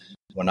mean,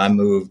 when I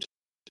moved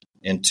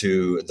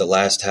into the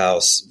last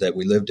house that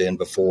we lived in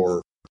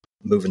before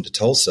moving to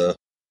Tulsa,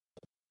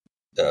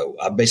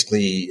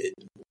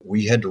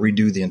 we had to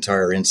redo the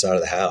entire inside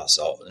of the house,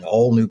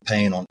 all new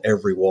paint on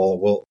every wall.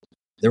 Well,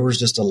 there was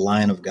just a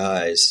line of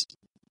guys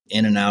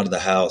in and out of the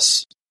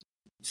house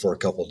for a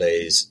couple of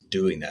days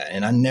doing that.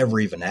 And I never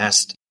even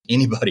asked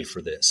anybody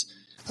for this.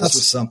 This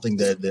was something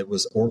that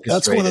was orchestrated.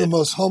 That's one of the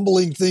most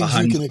humbling things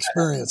you can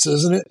experience,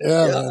 isn't it?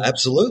 Yeah,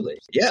 absolutely.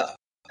 Yeah,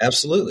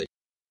 absolutely.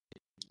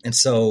 And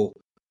so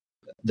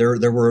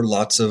there were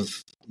lots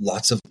of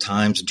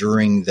times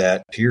during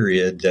that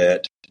period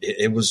that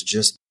it was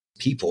just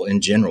people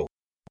in general.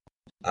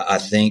 I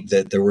think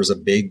that there was a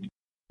big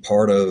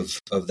part of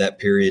that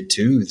period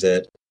too,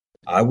 that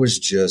I was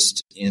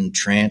just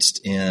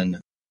entranced in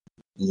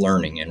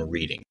learning and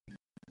reading.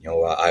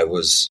 I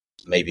was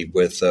maybe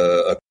with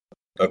a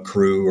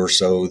crew or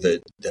so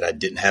that I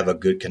didn't have a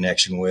good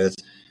connection with.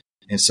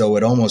 And so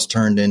it almost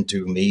turned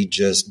into me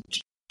just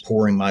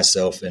pouring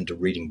myself into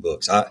reading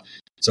books.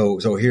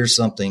 So here's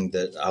something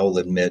that I will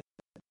admit.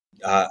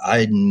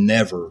 I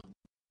never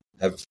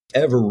have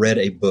ever read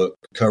a book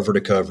cover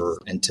to cover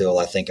until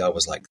I think I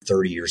was like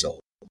 30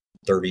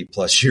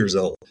 plus years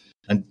old.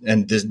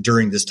 And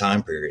during this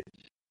time period.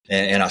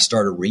 And I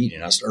started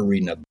reading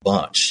a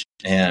bunch.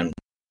 And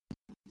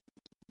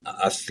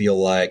I feel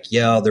like,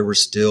 there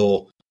was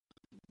still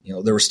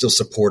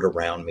support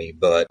around me,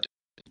 but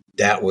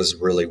that was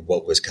really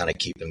what was kind of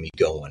keeping me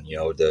going.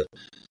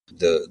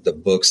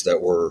 The books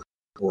that were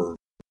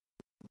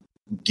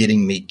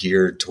getting me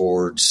geared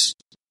towards,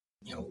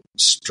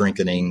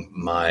 strengthening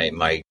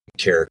my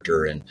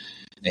character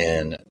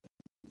and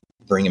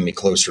bringing me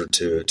closer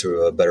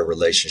to a better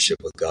relationship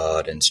with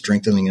God and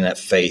strengthening that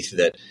faith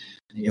that,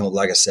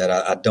 like I said,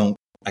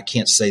 I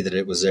can't say that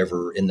it was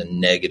ever in the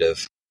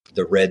negative,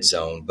 the red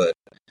zone, but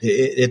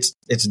it's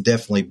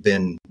definitely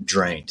been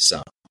drained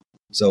some.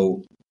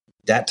 So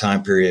that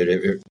time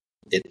period,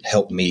 it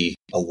helped me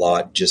a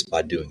lot just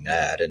by doing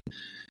that. And,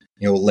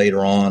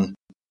 later on,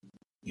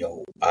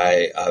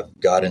 I've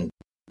got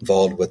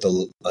involved with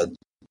a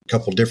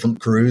couple different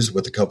crews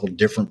with a couple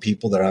different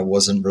people that I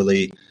wasn't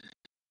really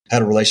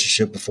had a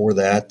relationship before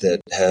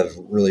that have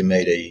really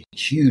made a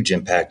huge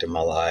impact in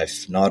my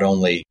life, not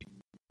only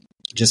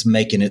just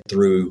making it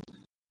through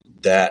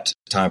that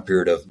time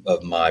period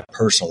of my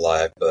personal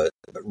life, but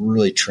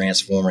really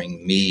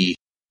transforming me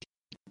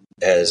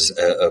as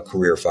a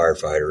career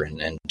firefighter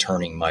and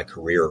turning my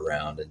career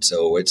around. And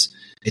so it's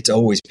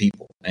always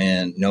people.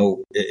 And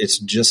it's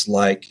just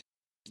like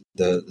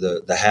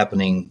the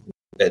happening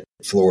at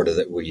Florida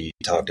that we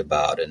talked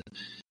about and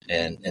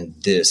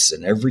this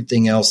and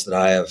everything else that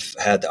I have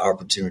had the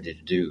opportunity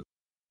to do.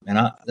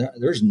 And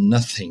there's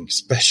nothing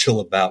special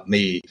about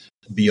me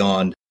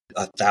beyond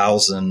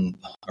 1,000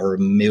 or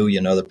 1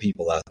 million other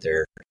people out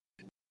there.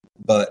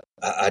 But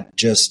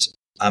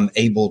I'm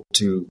able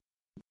to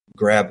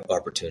grab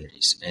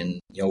opportunities. And,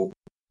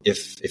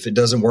 if it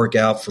doesn't work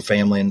out for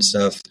family and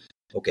stuff,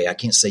 okay, I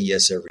can't say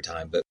yes every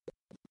time. But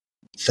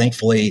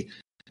thankfully,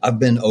 I've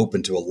been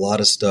open to a lot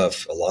of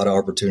stuff, a lot of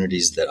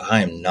opportunities that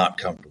I am not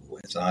comfortable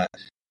with.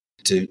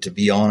 To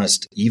be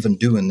honest, even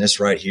doing this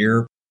right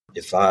here,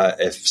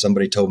 if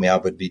somebody told me I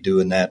would be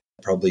doing that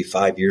probably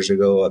 5 years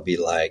ago, I'd be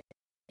like,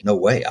 no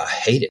way. I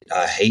hate it.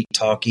 I hate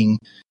talking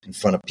in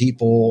front of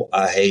people.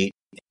 I hate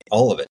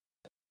all of it.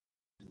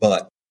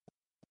 But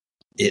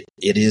it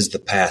is the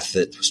path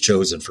that was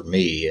chosen for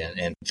me.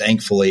 And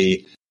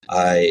thankfully,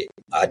 I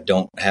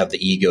don't have the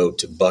ego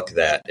to buck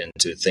that and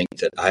to think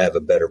that I have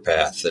a better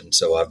path. And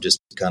so I've just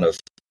kind of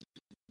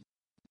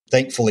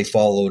thankfully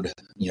followed,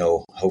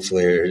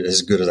 hopefully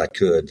as good as I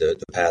could. The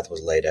path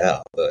was laid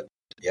out, but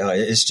yeah,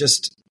 it's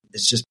just,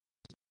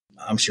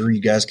 I'm sure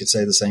you guys could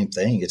say the same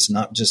thing. It's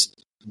not just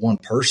one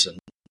person.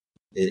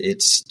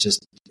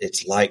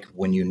 It's like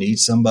when you need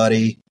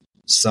somebody,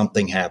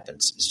 something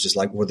happens. It's just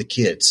like with the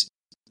kids.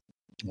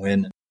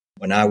 When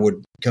I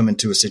would come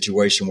into a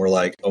situation where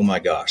like, oh my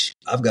gosh,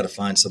 I've got to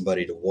find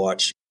somebody to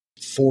watch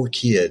 4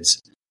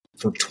 kids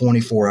for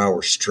 24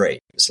 hours straight.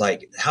 It's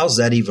like, how's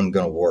that even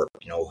going to work?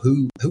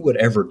 Who would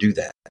ever do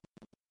that?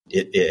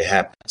 It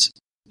happens,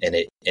 and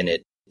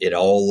it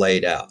all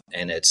laid out,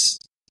 and it's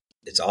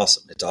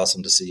awesome. It's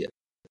awesome to see it.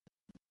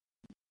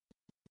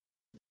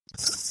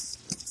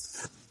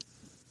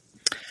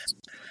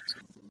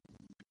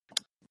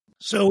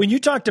 So when you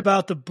talked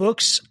about the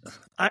books,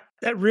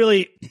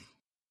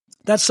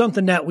 that's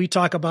something that we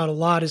talk about a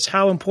lot, is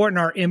how important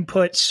our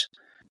inputs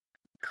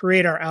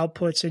create our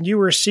outputs. And you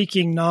were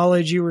seeking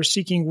knowledge, you were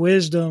seeking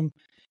wisdom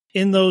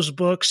in those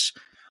books.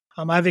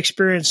 I've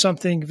experienced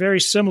something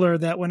very similar,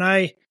 that when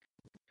I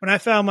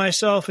found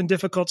myself in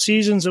difficult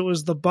seasons, it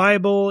was the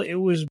Bible, it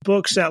was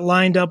books that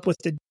lined up with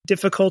the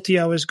difficulty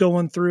I was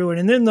going through.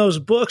 And in those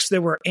books,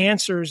 there were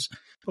answers,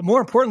 but more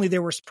importantly,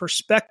 there was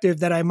perspective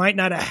that I might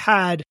not have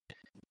had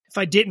if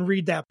I didn't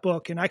read that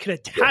book. And I could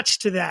attach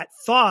to that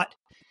thought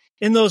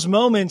in those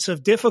moments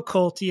of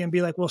difficulty and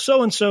be like, well,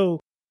 so-and-so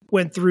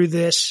went through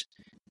this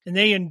and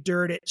they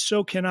endured it.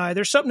 So can I.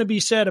 There's something to be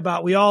said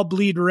about, we all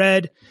bleed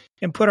red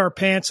and put our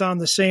pants on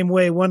the same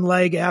way, one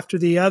leg after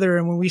the other.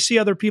 And when we see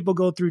other people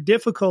go through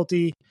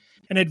difficulty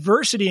and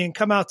adversity and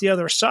come out the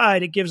other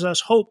side, it gives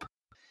us hope.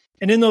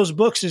 And in those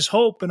books is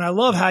hope. And I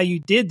love how you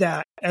did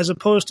that, as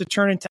opposed to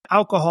turn into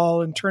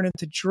alcohol and turn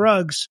into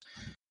drugs.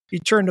 You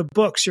turn to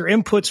books. Your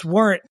inputs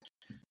weren't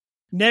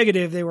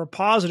negative, they were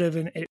positive,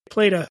 and it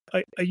played a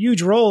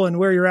huge role in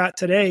where you're at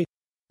today.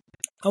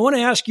 I want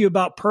to ask you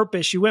about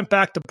purpose. You went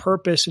back to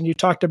purpose and you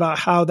talked about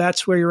how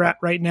that's where you're at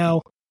right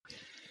now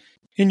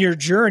in your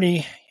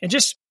journey. And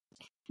just,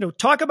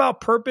 talk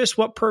about purpose,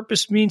 what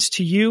purpose means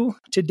to you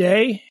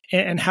today,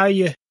 and how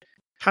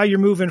you're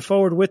moving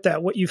forward with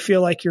that, what you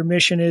feel like your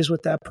mission is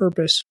with that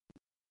purpose.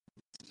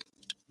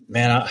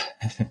 Man,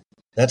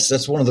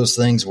 that's one of those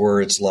things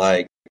where it's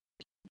like,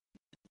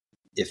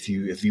 if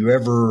you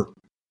ever,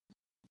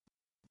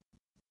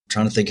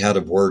 trying to think how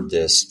to word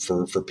this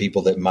for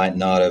people that might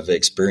not have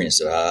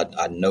experienced it.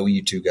 I know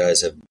you two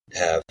guys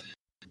have,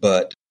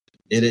 but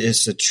it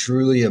is a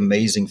truly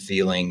amazing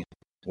feeling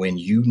when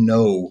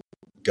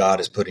God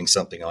is putting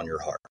something on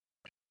your heart,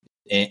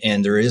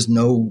 and there is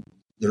no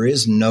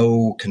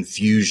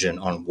confusion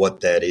on what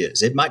that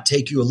is. It might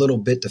take you a little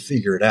bit to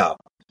figure it out,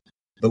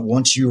 but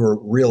once you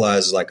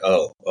realize, like,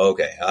 oh,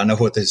 okay, I know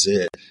what this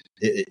is.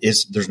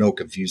 There's no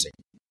confusing,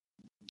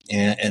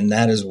 and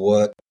that is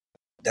what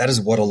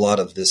a lot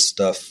of this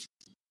stuff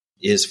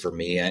is for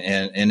me.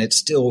 And it's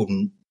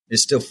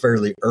still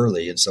fairly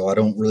early. And so I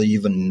don't really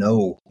even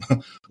know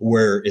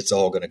where it's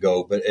all going to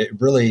go, but it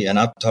really, and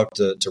I've talked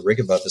to Rick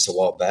about this a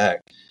while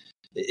back.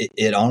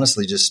 It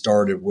honestly just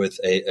started with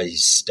a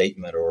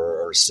statement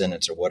or a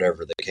sentence or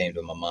whatever that came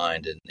to my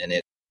mind.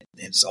 And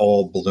it's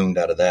all ballooned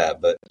out of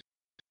that, but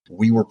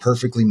we were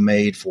perfectly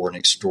made for an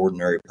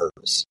extraordinary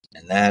purpose.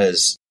 And that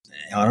is,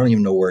 I don't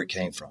even know where it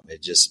came from.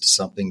 It's just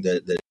something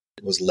that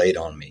was laid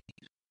on me.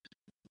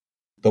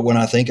 But when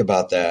I think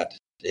about that,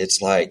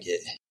 it's like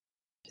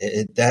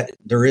that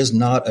there is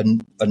not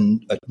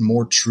a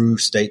more true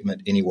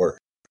statement anywhere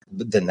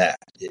than that.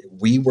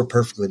 We were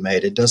perfectly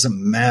made. It doesn't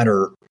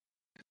matter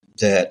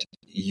that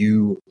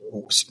you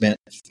spent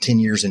 10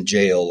 years in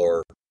jail,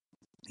 or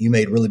you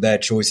made really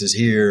bad choices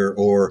here,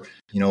 or,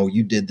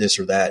 you did this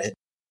or that.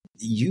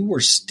 You were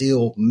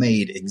still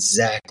made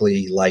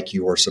exactly like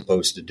you are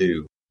supposed to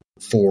do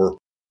for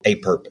a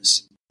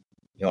purpose.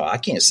 I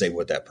can't say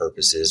what that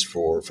purpose is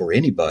for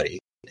anybody.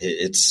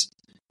 It's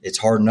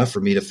hard enough for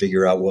me to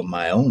figure out what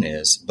my own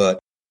is, but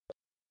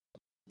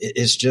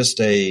it's just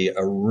a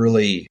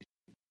really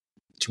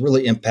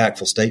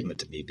impactful statement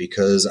to me,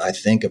 because I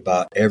think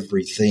about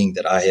everything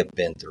that I have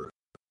been through,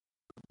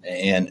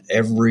 and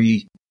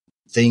everything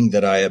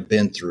that I have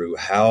been through,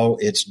 how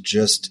it's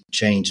just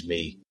changed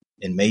me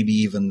in maybe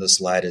even the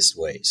slightest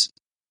ways.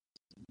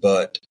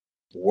 But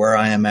where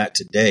I am at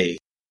today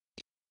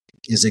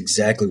is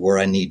exactly where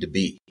I need to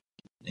be.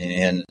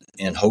 And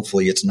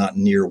hopefully it's not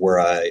near where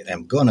I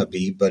am going to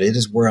be, but it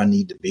is where I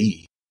need to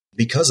be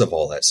because of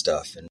all that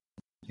stuff. And,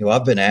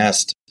 I've been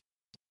asked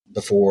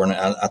before, and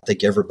I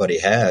think everybody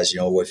has,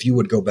 if you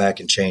would go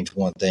back and change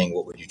one thing,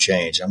 what would you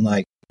change? I'm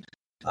like,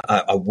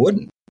 I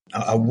wouldn't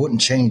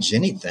change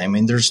anything. I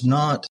mean, there's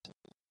nothing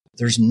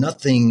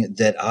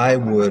that I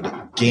would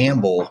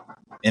gamble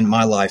in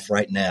my life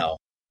right now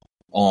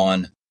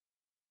on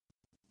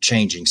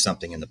changing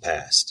something in the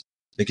past,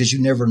 because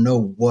you never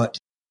know what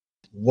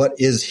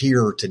is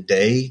here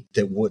today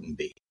that wouldn't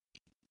be.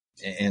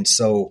 And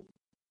so,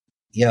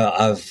 yeah,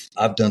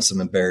 I've done some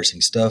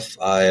embarrassing stuff.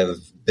 I have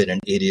been an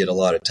idiot a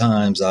lot of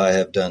times. I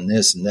have done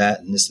this and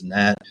that and this and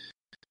that,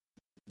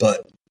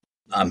 but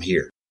I'm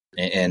here,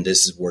 and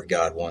this is where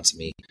God wants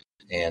me.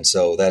 And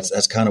so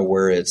that's kind of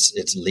where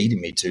it's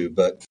leading me to.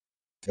 But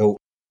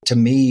to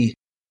me,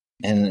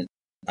 and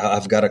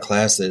I've got a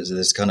class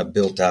that's kind of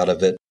built out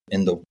of it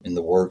in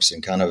the works,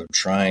 and kind of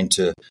trying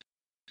to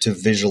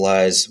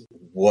visualize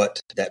what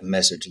that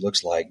message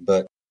looks like.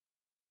 But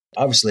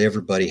obviously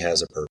everybody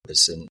has a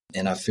purpose,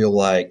 and I feel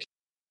like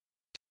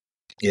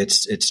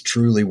it's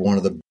truly one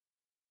of the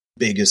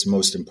biggest,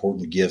 most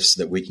important gifts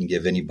that we can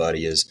give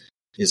anybody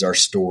is our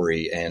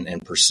story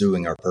and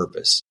pursuing our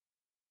purpose.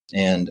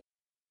 And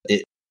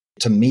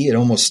to me, it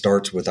almost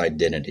starts with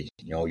identity,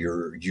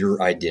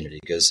 your identity,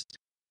 because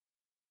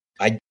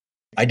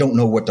I don't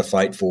know what to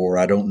fight for.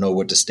 I don't know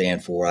what to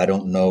stand for. I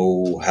don't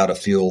know how to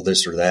feel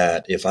this or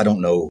that if I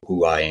don't know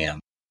who I am.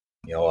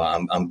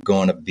 I'm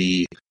going to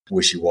be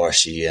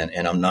wishy-washy,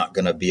 and I'm not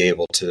going to be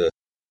able to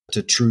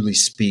truly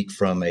speak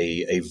from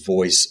a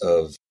voice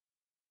of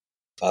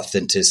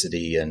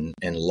authenticity and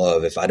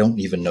love if I don't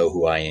even know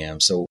who I am.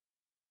 So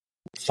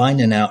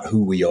finding out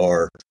who we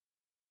are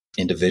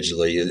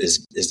individually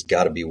is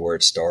got to be where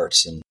it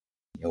starts. And,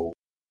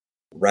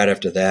 right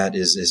after that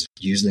is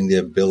using the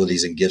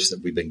abilities and gifts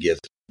that we've been given.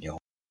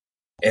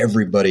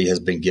 Everybody has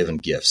been given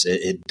gifts.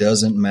 It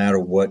doesn't matter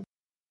what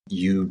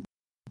you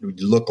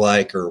look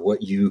like or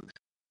what you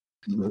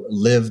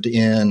lived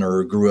in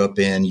or grew up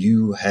in.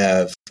 You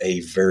have a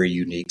very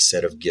unique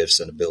set of gifts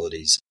and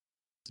abilities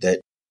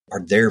that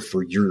are there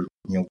for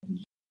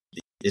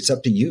it's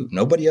up to you.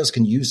 Nobody else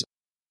can use them.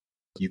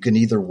 You can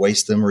either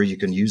waste them or you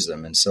can use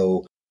them. And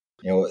so,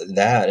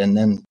 that, and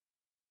then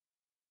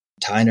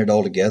tying it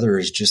all together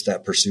is just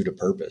that pursuit of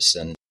purpose.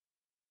 And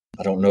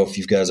I don't know if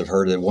you guys have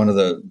heard it. One of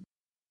the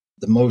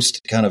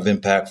most kind of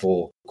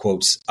impactful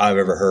quotes I've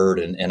ever heard,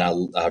 and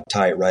I'll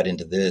tie it right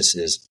into this,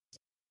 is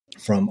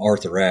from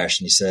Arthur Ashe.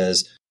 And he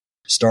says,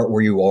 start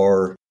where you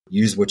are,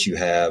 use what you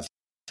have,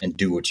 and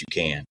do what you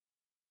can.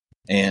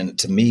 And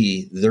to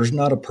me, there's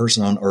not a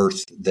person on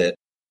earth that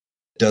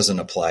doesn't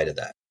apply to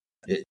that.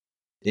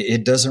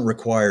 It doesn't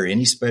require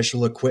any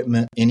special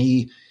equipment,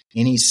 any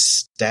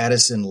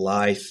status in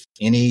life,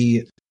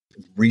 any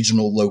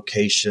regional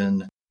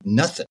location,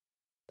 nothing.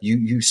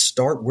 You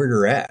start where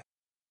you're at,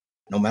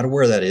 no matter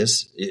where that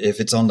is. If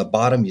it's on the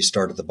bottom, you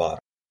start at the bottom.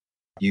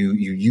 You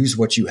use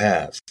what you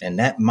have, and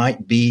that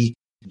might be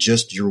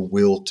just your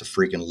will to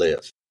freaking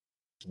live.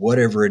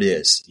 Whatever it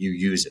is, you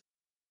use it,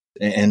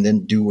 and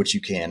then do what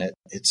you can.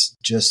 It's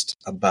just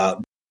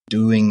about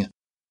doing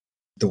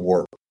the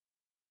work.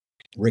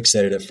 Rick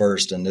said it at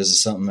first, and this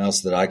is something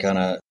else that I kind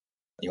of,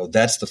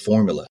 that's the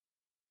formula.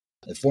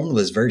 The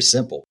formula is very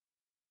simple,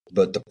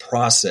 but the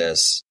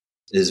process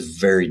is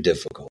very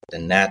difficult.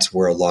 And that's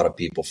where a lot of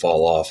people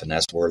fall off. And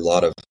that's where a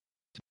lot of,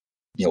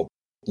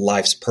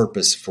 life's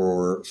purpose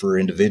for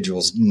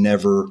individuals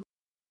never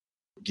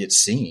gets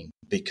seen,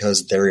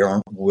 because they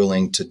aren't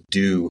willing to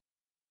do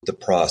the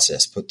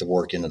process, put the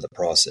work into the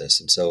process.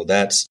 And so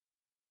that's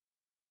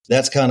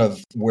kind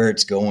of where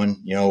it's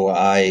going.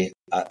 I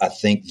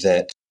think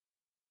that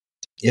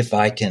if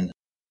I can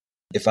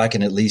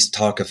at least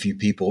talk a few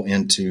people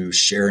into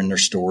sharing their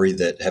story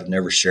that have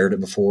never shared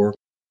it before,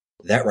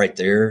 that right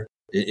there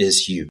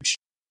is huge.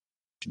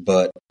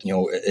 But,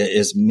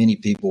 as many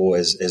people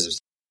as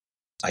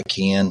I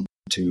can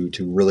to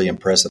really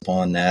impress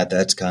upon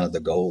that's kind of the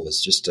goal,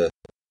 is just to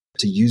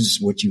use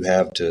what you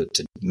have to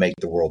make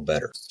the world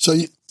better. So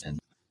a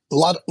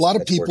lot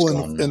of people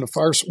in the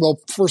fire. Well,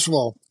 first of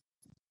all,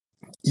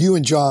 you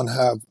and John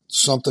have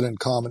something in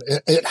common.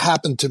 It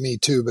happened to me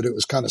too, but it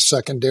was kind of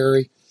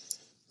secondary.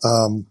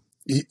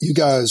 You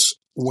guys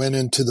went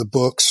into the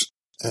books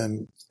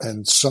and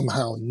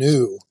somehow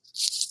knew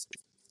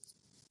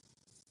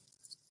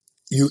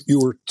you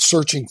were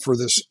searching for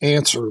this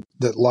answer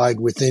that lied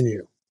within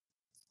you.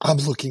 I'm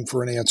looking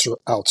for an answer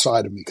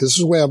outside of me, because this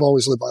is the way I've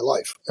always lived my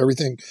life.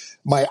 Everything,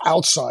 my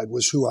outside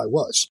was who I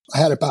was. I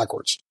had it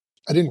backwards.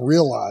 I didn't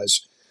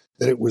realize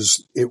that it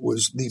was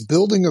the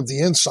building of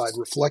the inside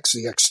reflects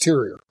the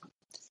exterior.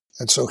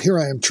 And so here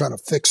I am trying to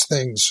fix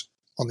things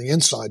on the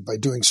inside by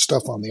doing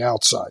stuff on the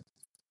outside.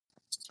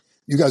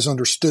 You guys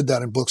understood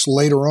that in books.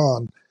 Later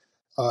on,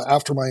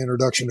 after my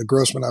introduction to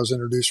Grossman, I was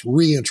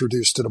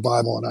reintroduced to the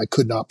Bible, and I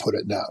could not put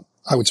it down.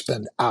 I would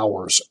spend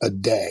hours a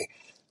day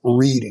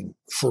reading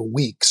for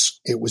weeks.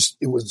 It was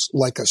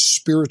like a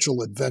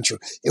spiritual adventure.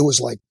 It was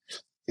like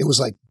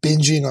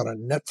binging on a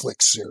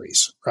Netflix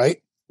series,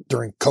 right?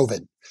 During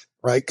COVID,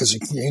 right? Because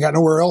you ain't got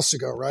nowhere else to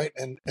go, right?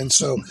 And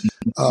so,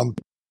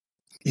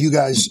 you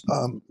guys,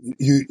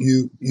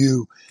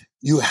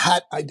 you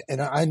had, I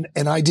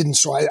didn't.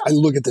 So I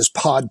look at this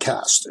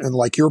podcast, and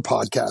like your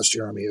podcast,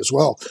 Jeremy, as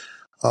well,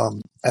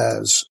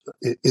 as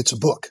it's a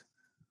book,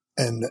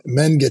 and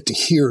men get to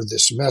hear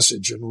this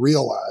message and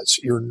realize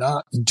you're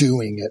not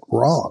doing it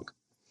wrong.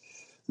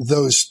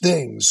 Those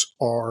things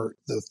are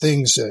the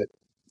things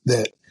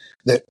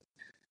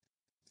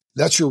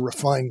that's your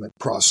refinement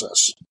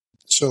process.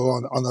 So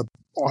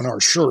on our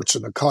shirts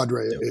in the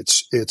cadre,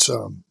 it's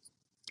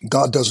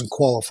God doesn't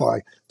call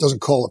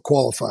it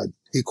qualified.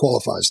 He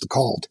qualifies the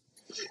called.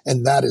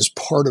 And that is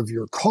part of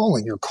your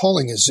calling. Your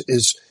calling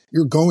is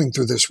you're going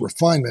through this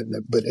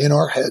refinement, but in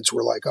our heads,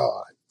 we're like,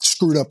 oh,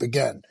 screwed up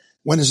again.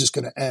 When is this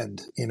going to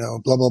end?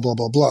 Blah, blah, blah,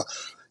 blah, blah.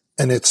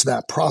 And it's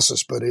that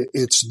process, but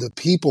it's the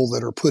people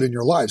that are put in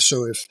your life.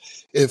 So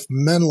if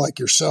men like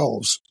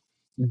yourselves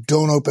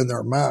don't open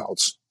their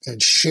mouths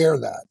and share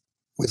that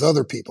with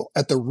other people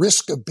at the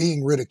risk of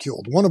being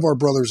ridiculed, one of our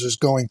brothers is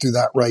going through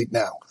that right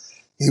now.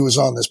 He was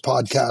on this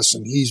podcast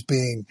and he's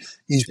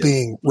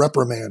being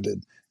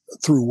reprimanded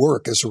through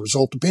work as a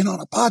result of being on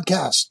a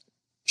podcast,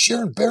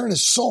 sharing, bearing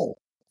his soul,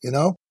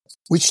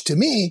 which to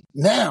me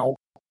now,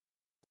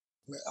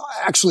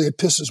 actually it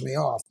pisses me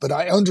off, but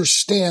I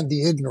understand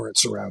the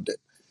ignorance around it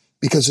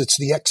because it's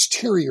the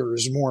exterior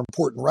is more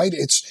important, right?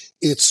 It's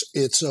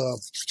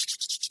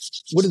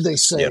what did they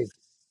say? Yep.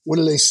 What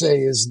do they say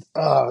is,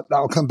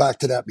 I'll come back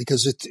to that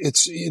because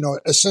it's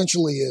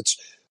essentially it's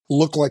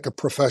look like a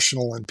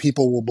professional and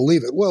people will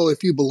believe it. Well,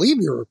 if you believe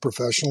you're a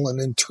professional and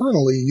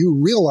internally you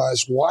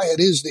realize why it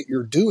is that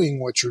you're doing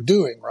what you're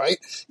doing, right?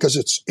 Because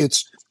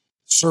it's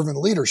servant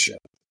leadership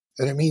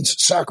and it means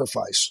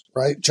sacrifice,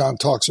 right? John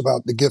talks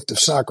about the gift of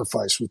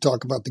sacrifice. We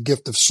talk about the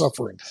gift of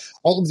suffering.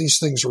 All of these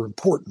things are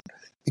important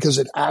because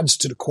it adds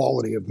to the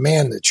quality of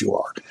man that you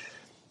are.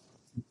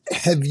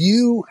 Have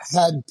you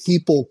had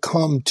people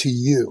come to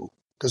you?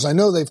 Because I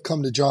know they've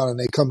come to John and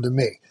they come to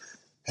me.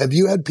 Have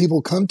you had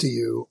people come to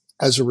you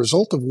as a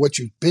result of what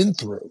you've been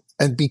through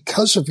and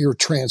because of your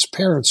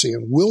transparency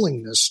and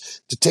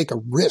willingness to take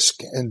a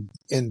risk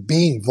and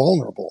being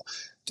vulnerable?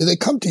 Do they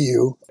come to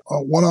you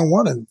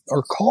one-on-one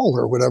or call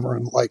or whatever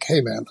and like,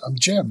 hey, man, I'm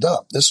jammed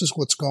up. This is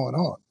what's going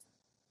on.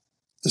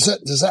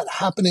 Does that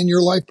happen in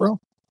your life, bro?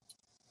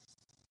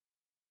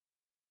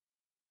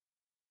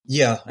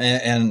 Yeah.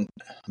 And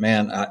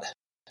man,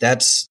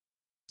 that's,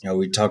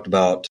 we talked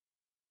about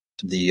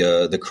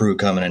the crew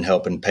coming and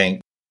helping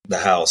paint the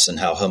house and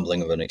how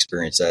humbling of an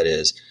experience that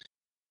is,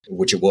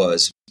 which it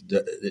was.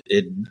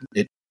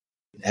 It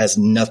has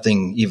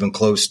nothing even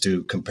close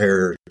to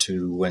compare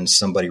to when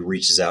somebody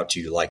reaches out to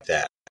you like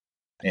that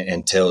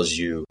and tells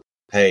you,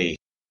 hey,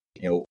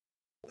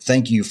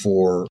 thank you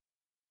for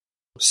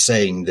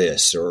saying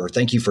this, or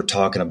thank you for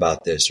talking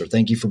about this, or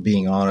thank you for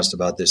being honest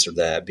about this or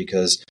that,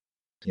 because,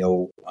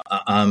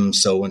 I'm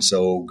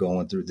so-and-so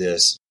going through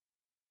this.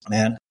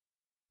 Man,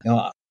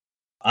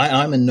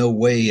 I'm in no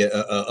way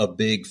a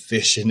big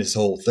fish in this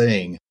whole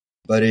thing,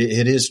 but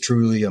it is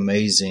truly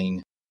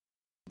amazing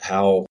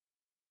how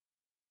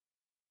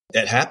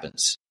that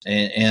happens.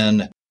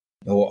 And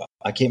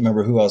I can't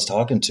remember who I was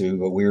talking to,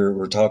 but we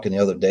were talking the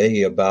other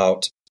day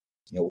about,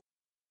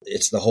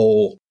 it's the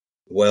whole,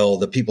 well,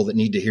 the people that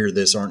need to hear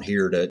this aren't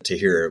here to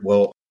hear it.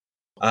 Well,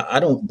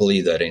 I don't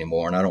believe that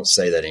anymore. And I don't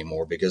say that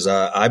anymore because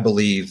I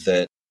believe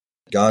that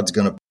God's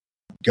going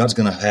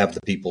to have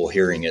the people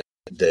hearing it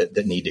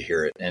that need to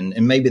hear it. And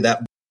maybe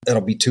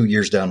that'll be 2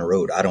 years down the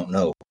road. I don't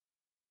know.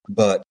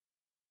 But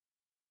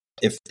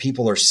if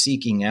people are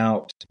seeking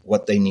out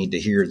what they need to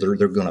hear,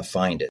 they're going to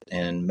find it.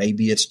 And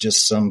maybe it's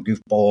just some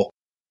goofball,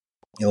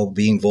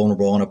 being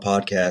vulnerable on a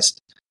podcast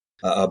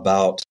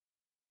about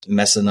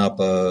messing up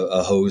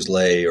a hose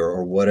lay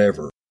or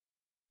whatever.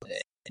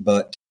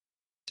 But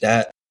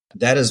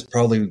that is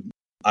probably,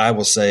 I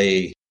will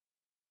say,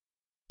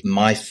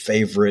 my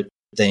favorite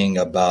thing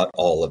about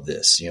all of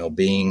this,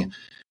 being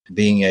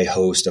a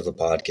host of a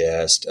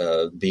podcast,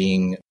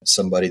 being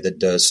somebody that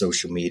does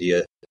social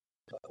media,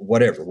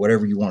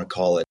 whatever you want to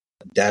call it.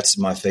 That's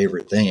my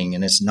favorite thing.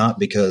 And it's not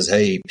because,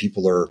 hey,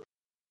 people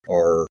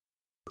are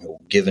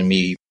giving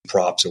me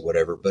props or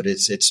whatever, but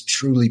it's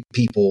truly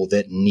people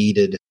that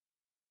needed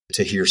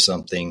to hear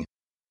something.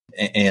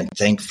 And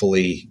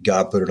thankfully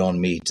God put it on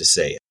me to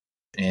say it.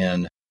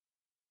 And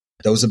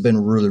those have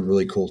been really,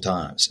 really cool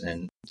times.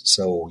 And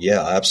so,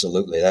 yeah,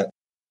 absolutely that.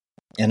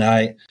 And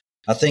I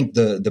think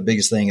the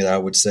biggest thing that I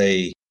would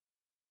say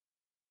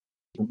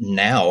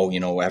now,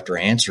 after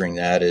answering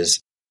that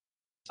is,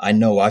 I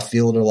know I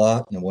feel it a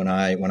lot. And when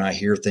I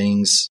hear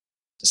things,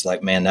 it's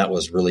like, man, that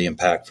was really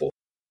impactful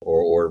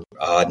or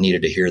I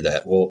needed to hear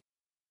that. Well,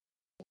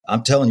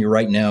 I'm telling you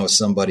right now, as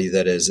somebody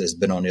that has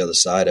been on the other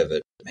side of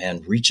it,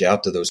 man, reach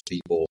out to those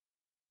people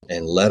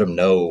and let them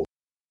know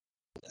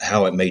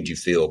how it made you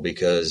feel,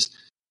 because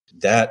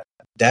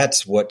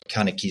that's what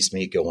kind of keeps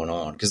me going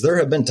on. Because there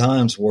have been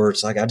times where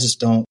it's like, I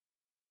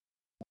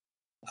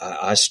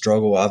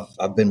struggle.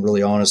 I've been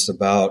really honest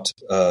about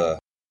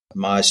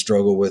my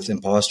struggle with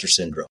imposter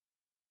syndrome.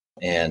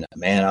 And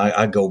man,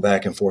 I go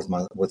back and forth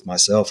with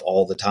myself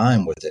all the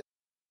time with it.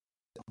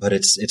 But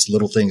it's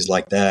little things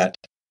like that,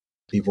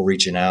 people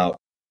reaching out,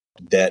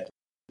 that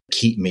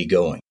keep me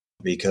going,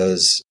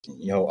 because,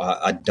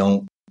 I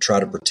don't try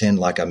to pretend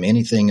like I'm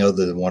anything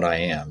other than what I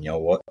am.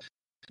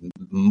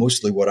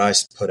 Mostly what I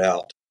put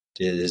out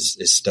is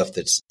stuff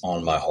that's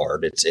on my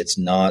heart. It's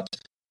not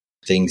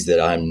things that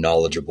I'm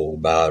knowledgeable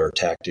about or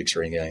tactics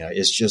or anything.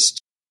 It's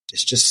just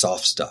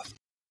soft stuff.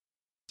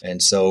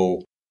 And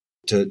so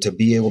to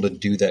be able to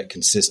do that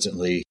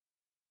consistently,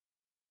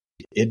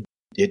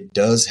 it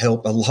does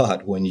help a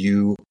lot when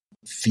you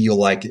feel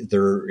like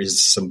there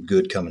is some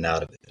good coming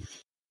out of it.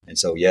 And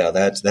so, yeah,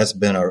 that's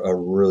been a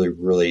really,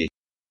 really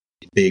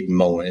big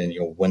moment.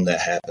 And, when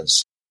that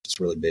happens, it's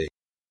really big.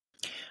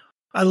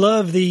 I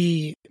love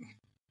we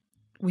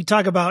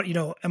talk about,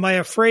 am I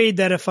afraid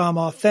that if I'm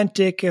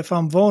authentic, if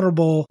I'm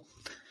vulnerable,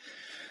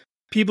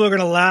 people are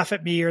going to laugh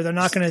at me or they're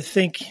not going to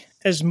think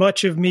as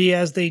much of me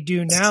as they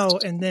do now.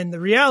 And then the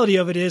reality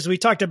of it is, we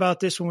talked about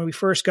this when we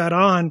first got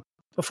on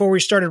before we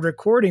started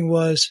recording,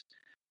 was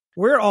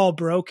we're all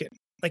broken.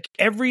 Like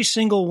every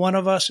single one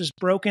of us is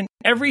broken.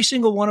 Every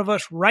single one of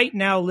us right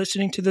now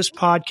listening to this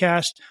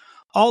podcast,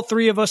 all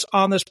three of us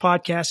on this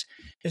podcast,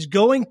 is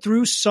going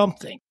through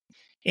something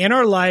in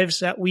our lives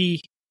that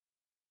we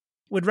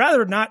would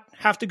rather not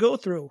have to go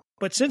through.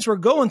 But since we're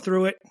going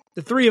through it,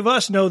 the three of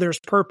us know there's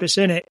purpose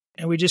in it,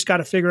 and we just got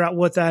to figure out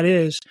what that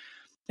is.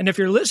 And if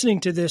you're listening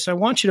to this, I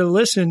want you to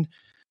listen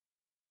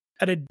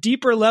at a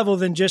deeper level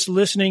than just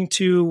listening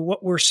to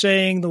what we're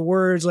saying, the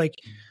words. Like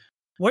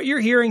what you're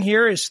hearing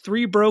here is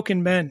three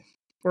broken men.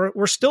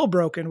 We're still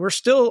broken. We're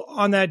still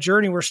on that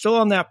journey. We're still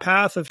on that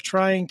path of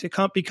trying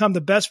to become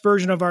the best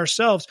version of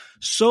ourselves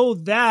so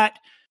that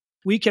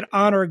we can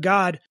honor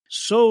God,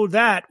 so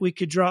that we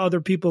could draw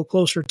other people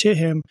closer to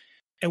him.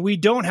 And we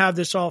don't have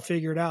this all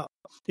figured out.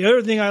 The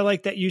other thing I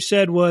like that you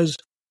said was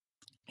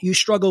you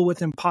struggle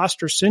with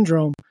imposter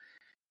syndrome.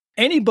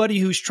 Anybody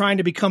who's trying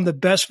to become the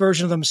best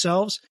version of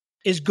themselves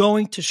is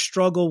going to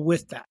struggle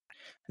with that.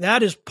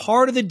 That is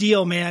part of the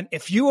deal, man.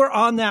 If you are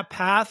on that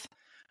path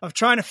of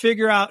trying to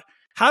figure out,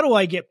 how do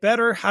I get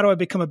better? How do I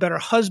become a better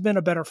husband,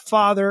 a better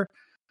father,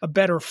 a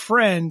better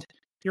friend?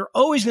 You're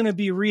always going to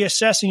be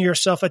reassessing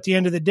yourself at the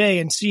end of the day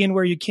and seeing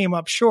where you came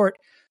up short.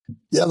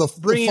 Yeah, the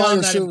fire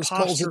that service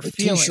calls it the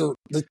feeling. T-shirt.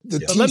 The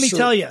T-shirt let me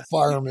tell you,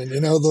 firemen.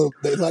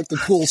 They like the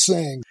cool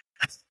saying.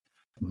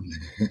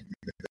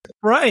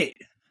 Right.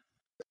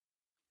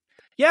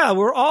 Yeah,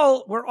 we're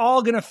all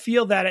going to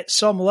feel that at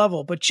some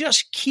level, but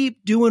just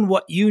keep doing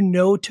what you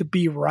know to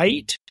be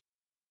right.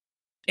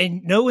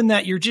 And knowing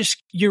that you're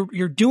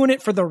doing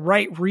it for the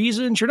right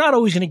reasons. You're not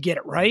always going to get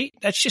it right.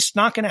 That's just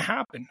not going to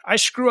happen. I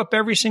screw up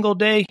every single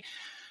day.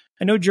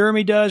 I know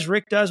Jeremy does,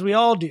 Rick does, we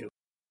all do.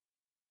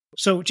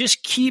 So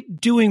just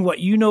keep doing what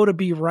you know to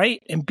be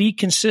right and be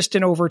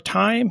consistent over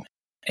time,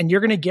 and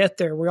you're going to get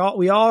there. We're all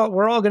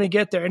going to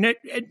get there. And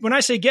when I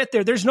say get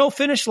there, there's no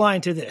finish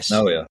line to this.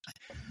 Oh yeah.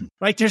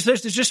 Like there's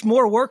just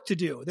more work to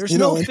do. There's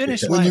no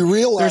finish line. When you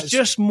realize there's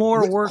just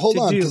more work to do. Hold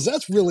on, because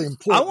that's really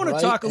important. I want to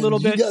talk a little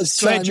bit. You guys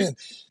chime in,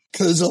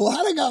 because a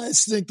lot of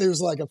guys think there's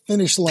like a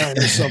finish line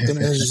or something, and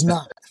there's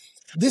not.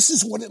 This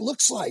is what it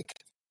looks like.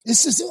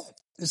 This is it.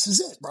 This is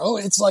it, bro.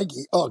 It's like,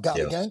 oh God,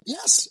 again,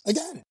 yes,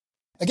 again.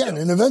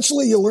 And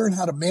eventually you learn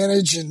how to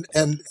manage and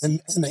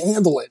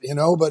handle it,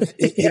 but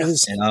it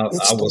is. And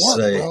I will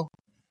say, bro.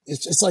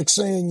 It's like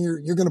saying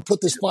you're going to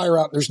put this fire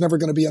out. There's never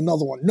going to be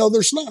another one. No,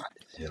 there's not.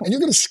 Yeah. And you're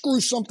going to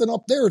screw something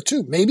up there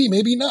too.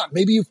 Maybe not.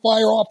 Maybe you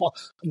fire off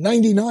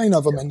 99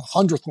 of them and the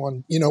 100th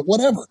one,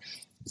 whatever.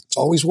 It's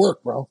always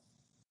work, bro.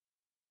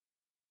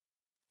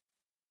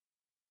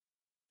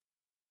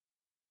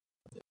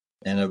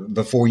 And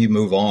before you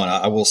move on,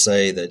 I will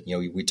say that,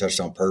 we touched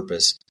on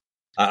purpose.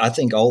 I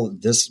think all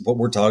of this, what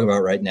we're talking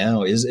about right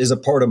now is a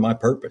part of my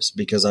purpose,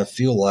 because I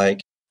feel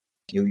like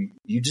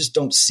you just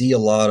don't see a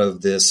lot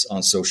of this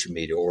on social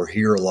media or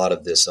hear a lot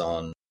of this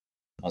on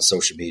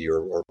social media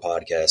or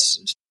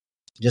podcasts,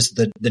 just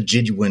the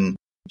genuine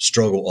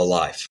struggle of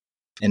life.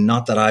 And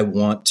not that I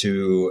want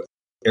to,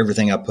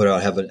 everything I put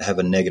out have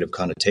a negative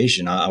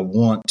connotation. I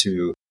want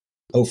to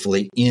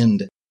hopefully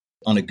end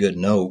on a good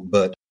note,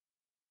 but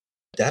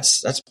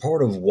that's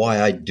part of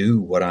why I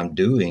do what I'm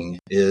doing,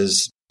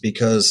 is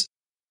because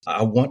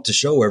I want to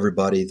show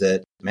everybody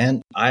that,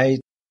 man, I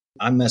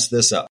messed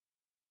this up.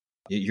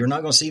 You're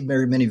not going to see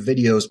very many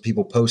videos,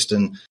 people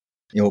posting,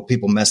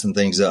 people messing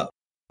things up,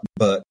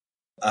 but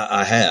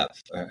I have.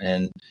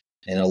 And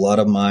a lot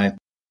of my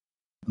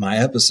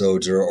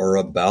episodes are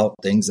about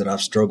things that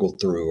I've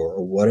struggled through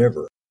or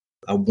whatever.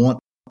 I want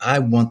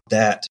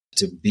that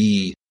to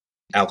be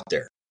out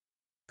there,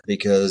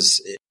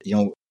 because,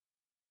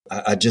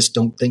 I just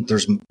don't think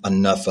there's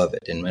enough of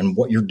it. And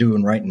what you're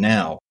doing right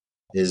now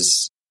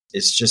it's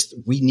just,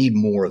 we need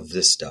more of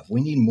this stuff. We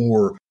need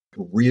more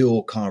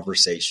real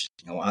conversation.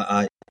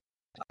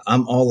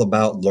 I'm all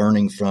about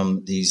learning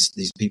from these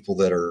people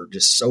that are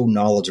just so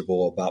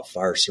knowledgeable about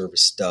fire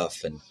service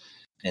stuff, and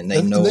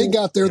they know they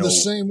got there the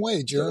same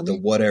way, Jeremy. The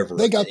whatever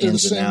they got the there the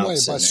same way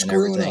by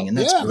screwing up, and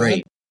that's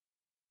great.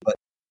 Man.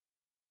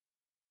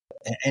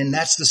 And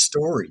that's the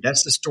story.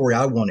 That's the story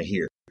I want to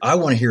hear. I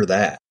want to hear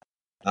that.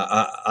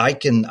 I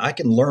can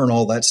learn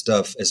all that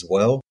stuff as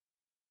well,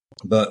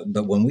 but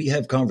when we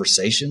have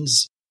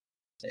conversations,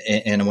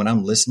 and when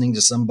I'm listening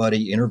to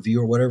somebody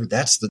interview or whatever,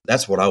 that's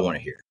what I want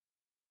to hear.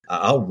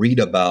 I'll read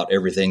about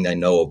everything they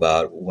know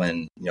about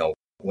when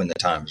the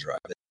time is right.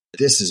 But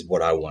this is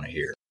what I want to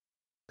hear,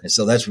 and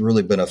so that's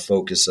really been a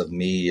focus of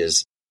me.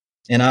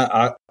 And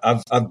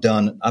I've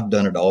done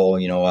it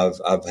all.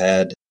 I've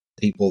had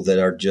people that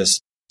are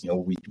just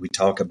we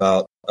talk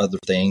about other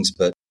things,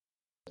 but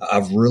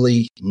I've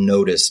really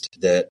noticed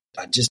that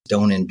I just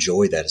don't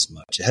enjoy that as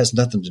much. It has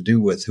nothing to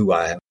do with who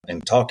I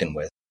am talking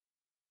with.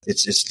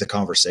 It's the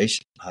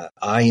conversation.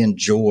 I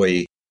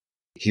enjoy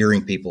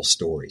hearing people's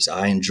stories.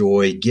 I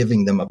enjoy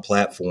giving them a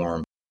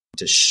platform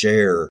to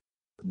share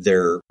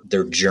their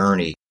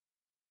journey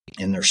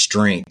and their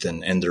strength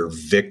and their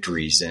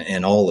victories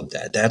and all of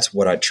that. That's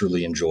what I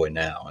truly enjoy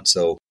now. And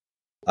so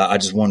I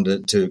just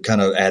wanted to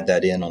kind of add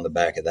that in on the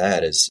back of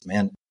that is,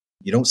 man,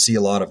 you don't see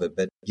a lot of it,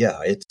 but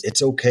yeah,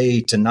 it's okay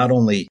to not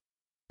only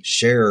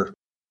share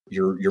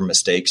your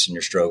mistakes and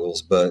your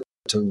struggles, but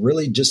to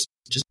really just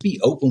be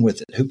open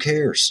with it. Who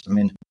cares? I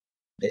mean,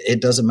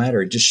 it doesn't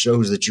matter. It just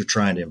shows that you're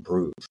trying to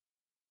improve.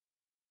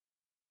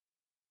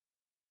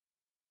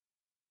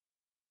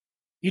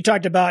 You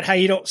talked about how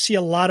you don't see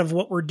a lot of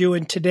what we're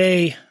doing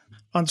today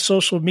on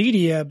social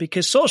media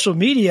because social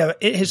media,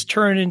 it has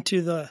turned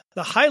into the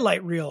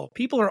highlight reel.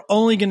 People are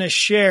only going to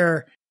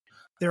share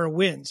their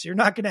wins. You're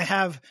not going to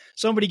have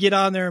somebody get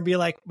on there and be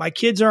like, my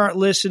kids aren't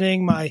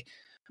listening. My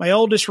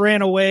oldest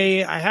ran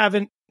away. I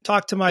haven't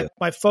talked to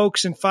my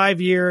folks in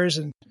 5 years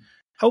and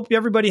hope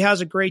everybody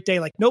has a great day.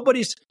 Like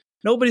nobody's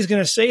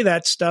going to say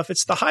that stuff.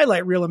 It's the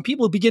highlight reel and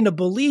people begin to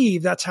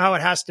believe that's how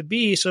it has to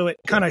be. So it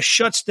kind of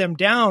shuts them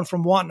down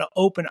from wanting to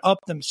open up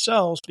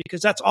themselves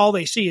because that's all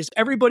they see is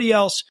everybody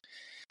else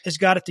has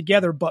got it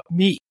together but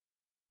me.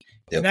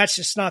 Yep. And that's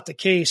just not the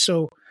case.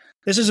 So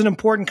this is an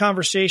important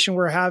conversation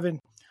we're having.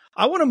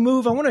 I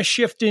want to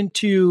shift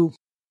into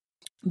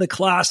the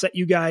class that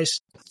you guys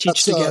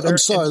teach together. I'm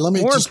sorry. Let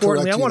me more just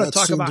importantly, I want to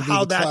That's talk about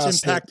how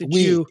that's impacted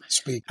you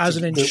as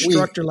an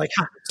instructor. Like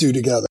how do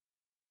together.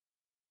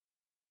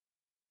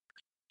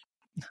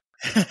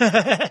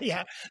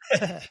 Yeah.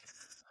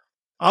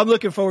 I'm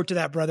looking forward to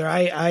that, brother.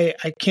 I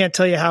can't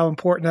tell you how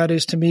important that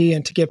is to me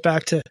and to get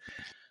back to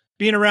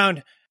being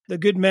around the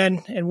good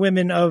men and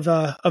women of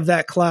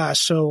that class.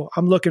 So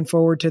I'm looking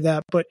forward to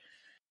that. But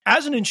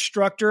as an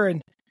instructor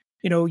and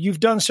you've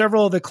done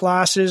several of the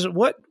classes.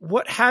 What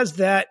has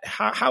that?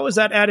 How has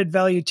that added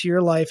value to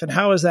your life, and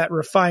how has that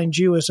refined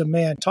you as a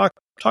man? Talk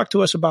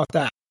to us about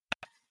that.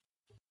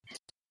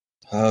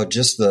 I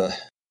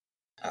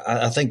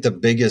think the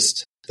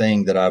biggest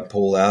thing that I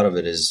pull out of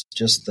it is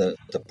just the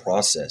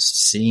process,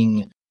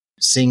 seeing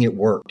it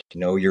work.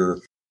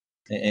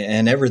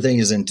 And everything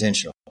is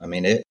intentional. I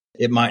mean,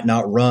 it might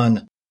not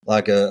run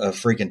like a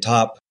freaking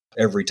top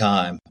every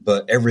time,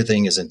 but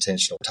everything is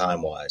intentional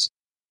time wise.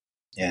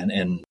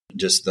 And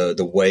just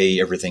the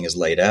way everything is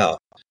laid out,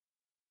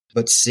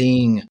 but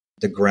seeing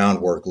the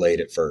groundwork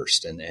laid at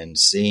first and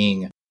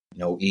seeing,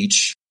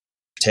 each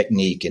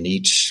technique and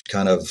each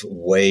kind of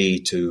way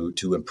to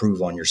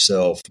improve on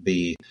yourself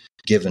be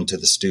given to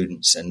the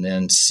students and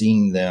then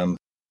seeing them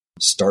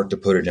start to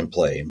put it in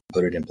play. And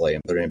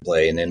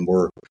then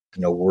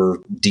we're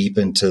deep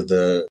into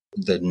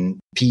the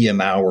PM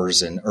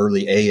hours and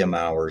early AM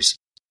hours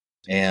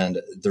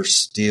and they're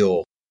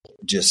still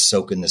just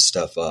soaking this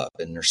stuff up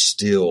and they're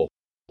still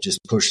just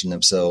pushing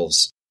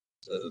themselves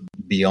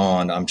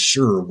beyond, I'm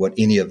sure, what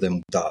any of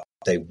them thought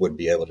they would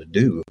be able to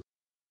do.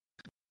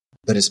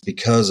 But it's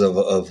because of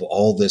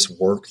all this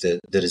work that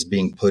is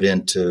being put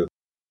into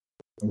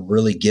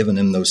really giving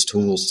them those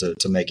tools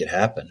to make it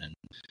happen.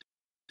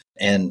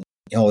 And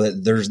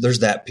there's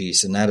that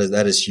piece, and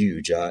that is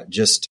huge.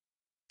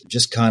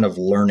 Just kind of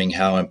learning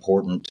how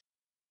important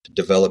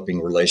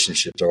developing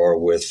relationships are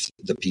with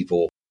the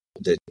people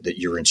that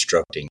you're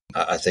instructing,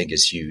 I think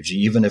is huge.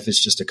 Even if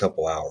it's just a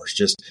couple hours,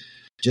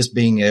 just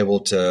being able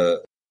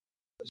to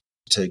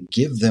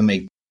give them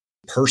a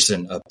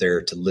person up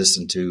there to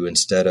listen to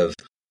instead of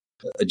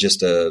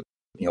just a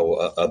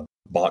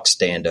box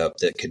stand up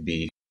that could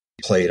be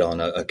played on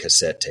a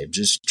cassette tape.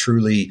 Just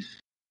truly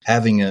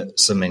having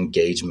some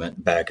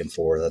engagement back and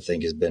forth, I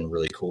think has been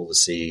really cool to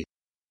see.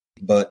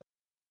 But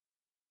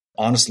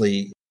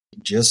honestly,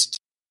 just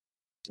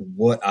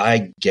what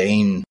I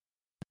gain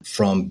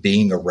from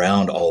being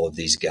around all of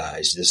these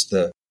guys, just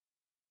the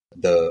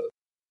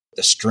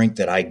strength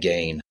that I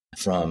gain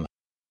from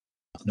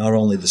not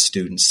only the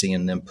students,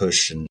 seeing them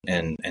push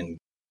and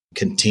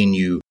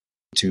continue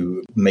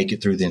to make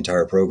it through the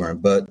entire program,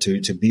 but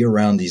to be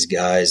around these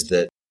guys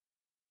that,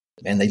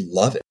 man, they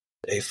love it.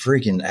 They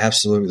freaking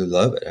absolutely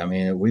love it. I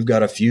mean, we've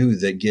got a few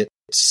that get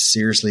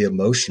seriously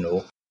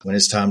emotional when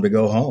it's time to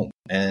go home,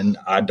 and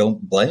I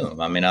don't blame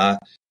them. I mean, I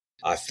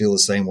feel the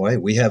same way.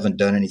 We haven't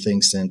done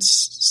anything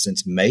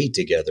since May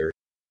together.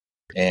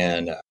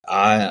 And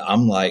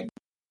I'm like,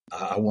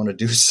 I want to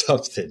do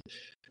something.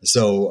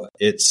 So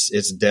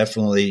it's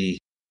definitely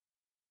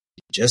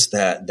just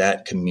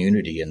that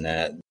community and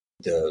that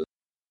the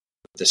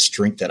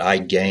strength that I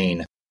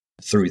gain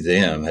through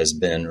them has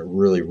been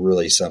really,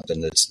 really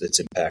something that's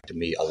impacted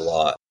me a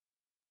lot.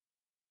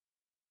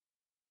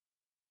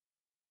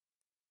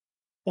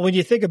 Well, when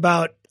you think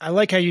about, I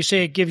like how you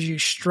say it gives you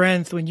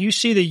strength. When you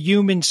see the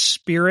human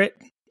spirit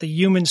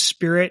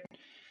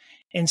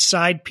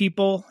inside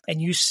people,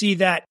 and you see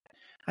that,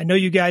 I know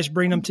you guys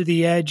bring them to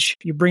the edge,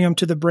 you bring them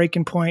to the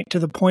breaking point, to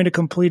the point of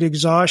complete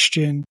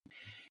exhaustion.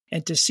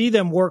 and to see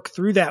them work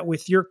through that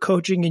with your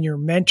coaching and your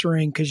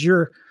mentoring, because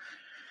you're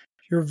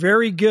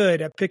very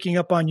good at picking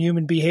up on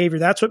human behavior.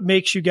 That's what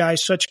makes you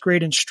guys such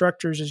great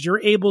instructors, is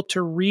you're able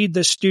to read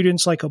the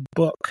students like a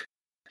book,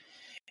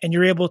 and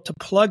you're able to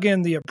plug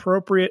in the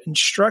appropriate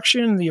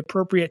instruction, the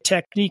appropriate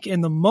technique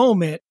in the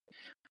moment,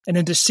 and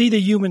then to see the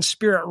human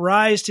spirit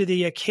rise to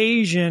the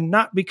occasion,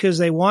 not because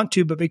they want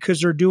to, but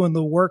because they're doing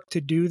the work to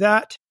do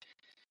that,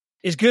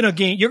 is going to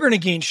gain, you're going to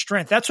gain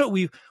strength. That's what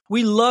we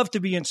love, to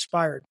be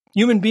inspired.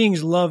 Human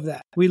beings love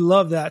that. We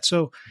love that.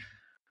 So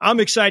I'm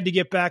excited to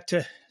get back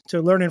to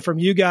learning from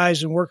you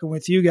guys and working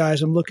with you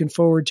guys. I'm looking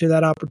forward to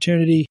that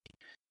opportunity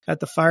at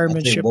the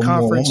Firemanship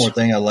Conference. One more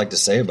thing I'd like to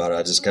say about it,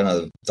 I just kind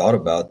of thought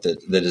about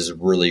that is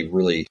really,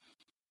 really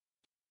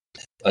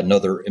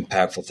another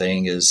impactful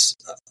thing is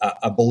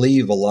I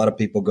believe a lot of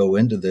people go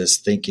into this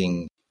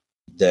thinking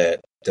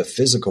that the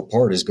physical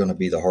part is going to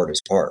be the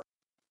hardest part.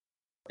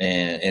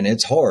 And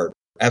it's hard.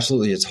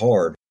 Absolutely, it's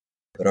hard.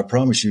 But I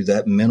promise you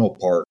that mental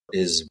part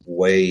is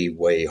way,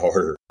 way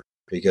harder,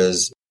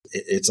 because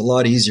it's a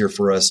lot easier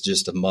for us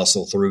just to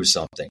muscle through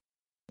something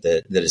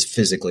that is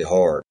physically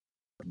hard.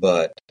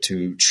 But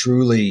to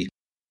truly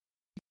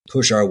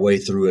push our way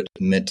through it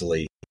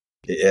mentally,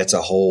 it's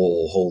a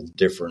whole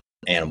different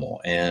animal.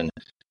 And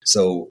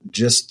so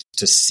just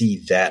to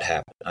see that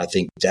happen, I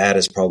think that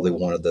is probably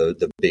one of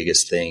the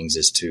biggest things,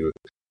 is to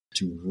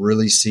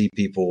really see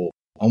people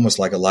almost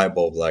like a light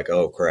bulb, like,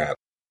 oh crap,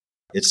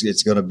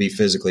 it's going to be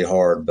physically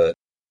hard, but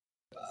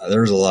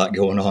there's a lot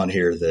going on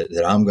here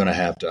that I'm going to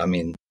have to, I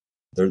mean,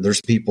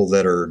 there's people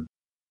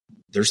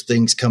there's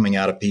things coming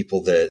out of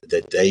people that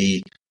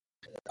they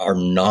are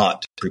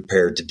not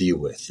prepared to deal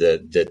with,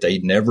 that they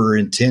never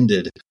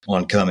intended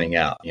on coming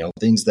out,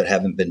 things that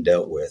haven't been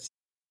dealt with.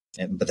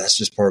 But that's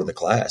just part of the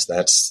class.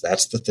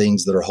 That's the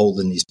things that are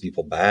holding these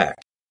people back.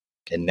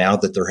 And now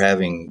that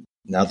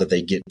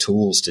they get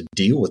tools to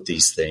deal with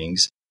these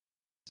things,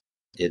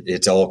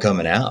 it's all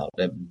coming out.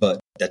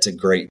 But that's a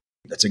great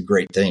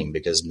thing,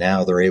 because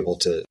now they're able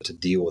to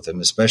deal with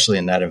them, especially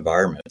in that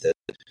environment that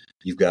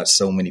you've got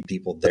so many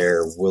people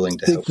there willing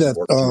to help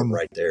work through it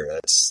right there.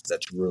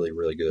 That's really,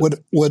 really good.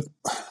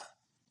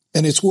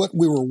 And it's what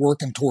we were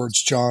working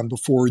towards, John,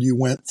 before you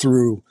went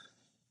through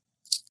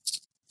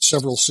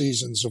several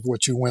seasons of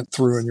what you went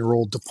through in your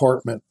old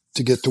department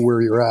to get to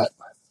where you're at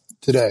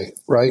today,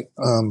 right?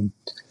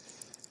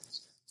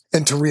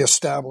 And to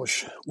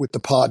reestablish with the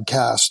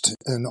podcast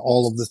and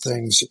all of the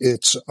things.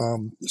 It's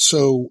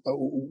so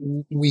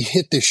we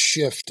hit this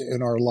shift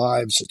in our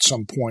lives at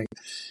some point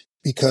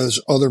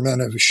because other men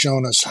have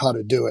shown us how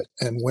to do it.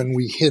 And when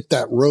we hit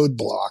that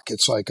roadblock,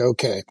 it's like,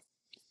 okay,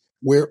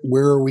 where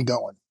are we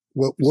going?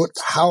 What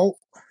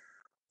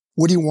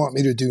do you want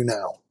me to do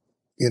now?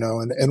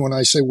 And when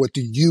I say, what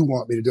do you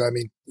want me to do? I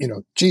mean,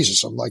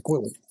 Jesus, I'm like,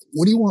 well,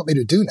 what do you want me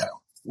to do now?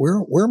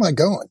 Where am I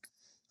going?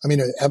 I mean,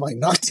 am I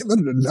not given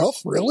it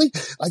enough, really?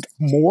 Like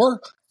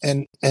more?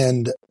 And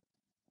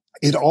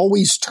it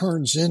always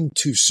turns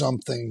into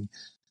something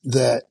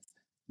that's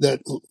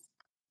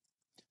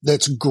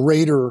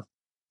greater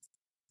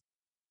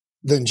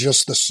than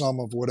just the sum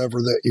of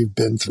whatever that you've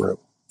been through.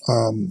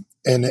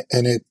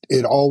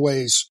 It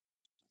always,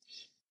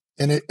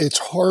 and it's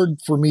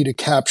hard for me to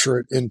capture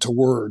it into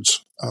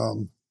words,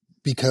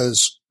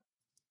 because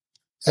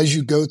as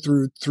you go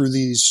through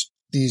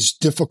these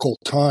difficult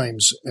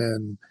times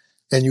and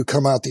you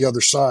come out the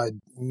other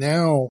side,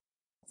 now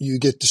you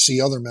get to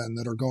see other men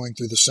that are going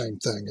through the same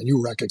thing, and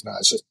you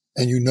recognize it,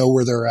 and you know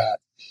where they're at.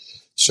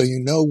 So you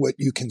know what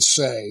you can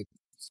say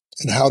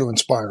and how to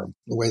inspire them,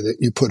 the way that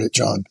you put it,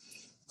 John.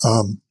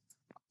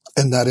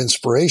 And that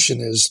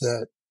inspiration is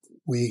that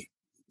we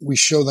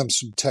show them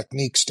some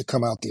techniques to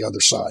come out the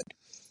other side.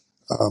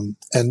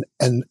 And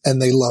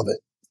they love it.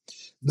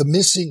 The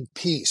missing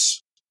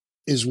piece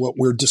is what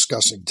we're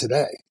discussing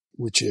today,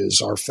 which is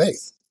our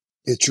faith.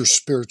 It's your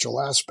spiritual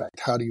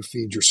aspect. How do you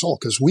feed your soul?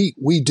 Because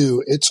we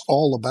do, it's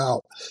all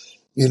about,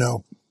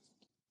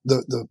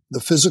 the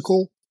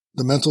physical,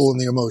 the mental, and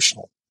the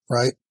emotional,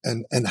 right?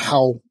 And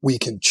how we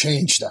can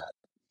change that.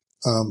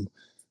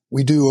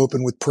 We do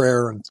open with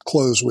prayer and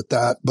close with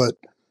that, but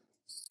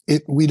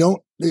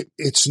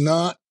it's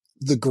not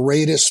the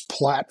greatest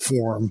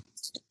platform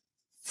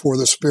for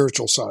the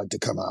spiritual side to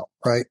come out,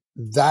 right?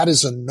 That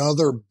is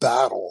another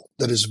battle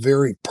that is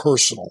very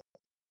personal.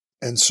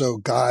 And so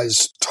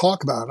guys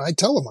talk about it. And I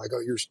tell them, I go,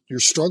 you're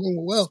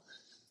struggling. Well,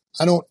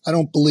 I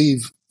don't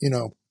believe,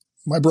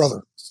 my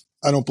brother,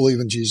 I don't believe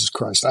in Jesus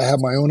Christ. I have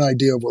my own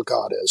idea of what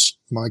God is.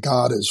 My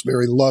God is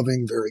very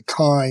loving, very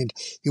kind.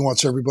 He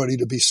wants everybody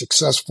to be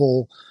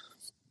successful,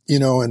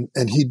 and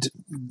he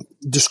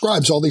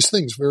describes all these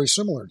things very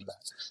similar to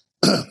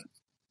that.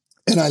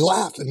 And I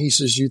laugh, and he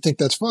says, you think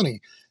that's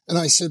funny? And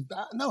I said,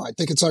 no, I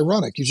think it's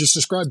ironic. You just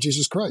described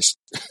Jesus Christ,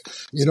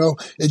 and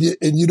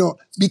you don't,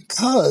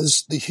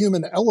 because the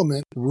human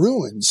element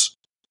ruins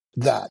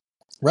that,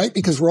 right?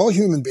 Because we're all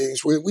human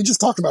beings. We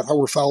just talked about how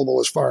we're fallible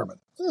as firemen.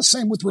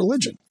 Same with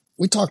religion.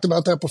 We talked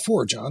about that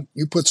before, John.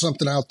 You put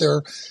something out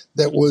there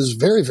that was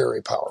very,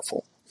 very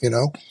powerful, and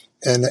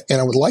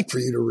I would like for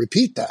you to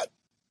repeat that.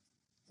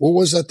 What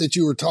was that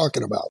you were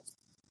talking about?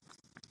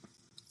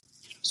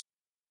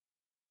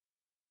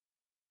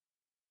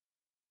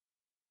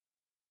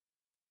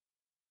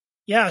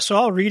 Yeah, so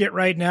I'll read it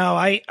right now.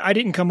 I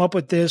didn't come up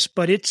with this,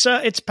 but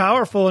it's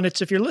powerful, and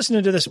it's, if you're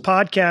listening to this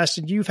podcast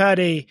and you've had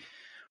a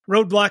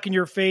roadblock in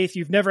your faith,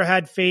 you've never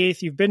had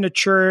faith, you've been to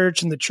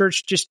church and the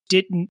church just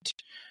didn't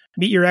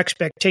meet your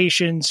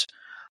expectations.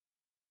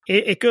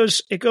 It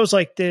goes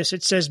like this.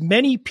 It says,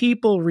 many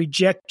people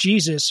reject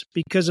Jesus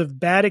because of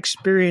bad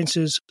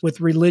experiences with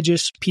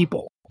religious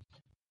people.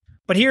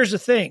 But here's the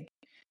thing.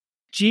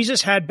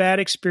 Jesus had bad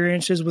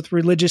experiences with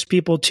religious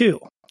people too.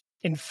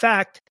 In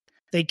fact,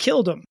 they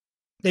killed him.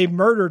 They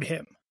murdered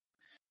him.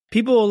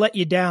 People will let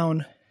you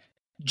down.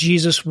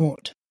 Jesus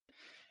won't.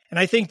 And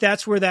I think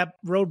that's where that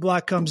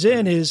roadblock comes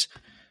in, is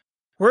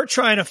we're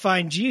trying to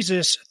find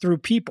Jesus through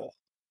people,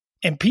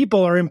 and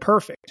people are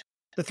imperfect.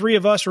 The three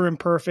of us are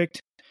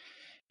imperfect.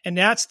 And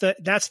that's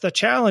the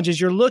challenge, is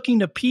you're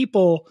looking to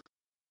people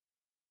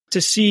to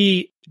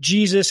see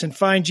Jesus and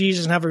find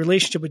Jesus and have a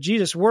relationship with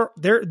Jesus.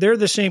 They're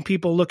the same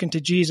people looking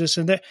to Jesus.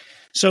 And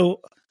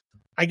so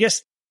I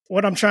guess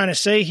what I'm trying to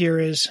say here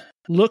is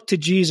look to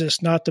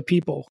Jesus, not the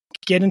people.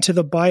 Get into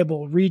the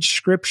Bible, read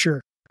scripture,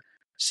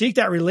 seek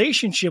that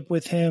relationship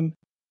with him.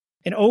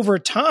 And over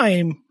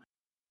time,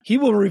 he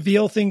will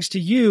reveal things to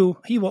you.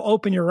 He will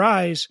open your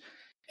eyes,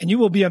 and you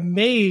will be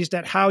amazed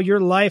at how your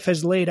life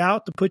has laid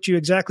out to put you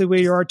exactly where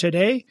you are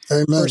today.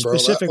 Amen, for a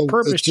specific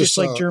purpose, just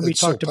like Jeremy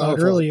talked about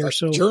earlier.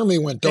 So Jeremy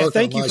went dark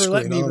thank on you my for screen.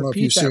 letting me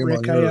repeat that,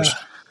 Rick.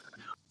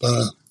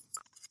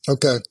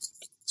 Okay.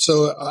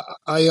 So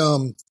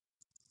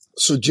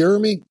so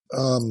Jeremy,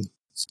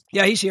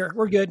 yeah, he's here.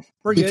 We're good.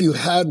 If you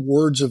had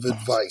words of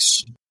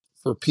advice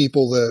for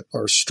people that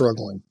are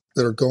struggling,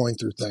 that are going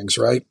through things,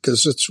 right?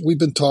 Because we've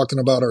been talking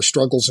about our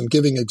struggles and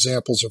giving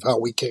examples of how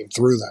we came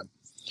through them.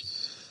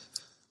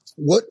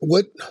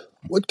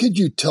 What could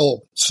you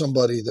tell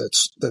somebody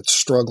that's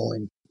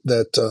struggling,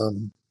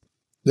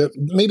 that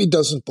maybe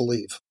doesn't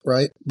believe,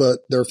 right? But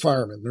they're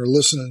firemen. They're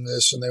listening to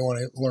this and they want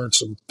to learn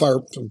some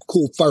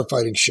cool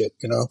firefighting shit,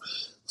 you know?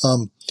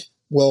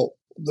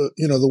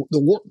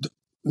 The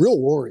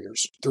real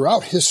warriors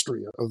throughout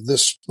history of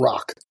this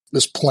rock,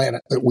 this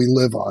planet that we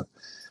live on,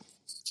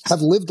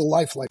 have lived a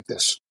life like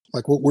this,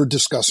 like what we're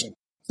discussing.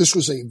 This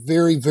was a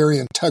very, very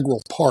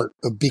integral part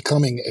of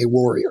becoming a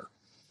warrior.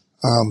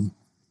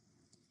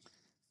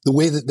 The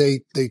way that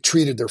they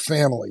treated their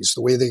families,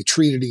 the way they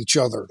treated each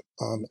other.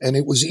 And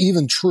it was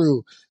even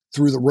true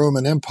through the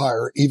Roman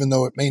Empire, even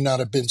though it may not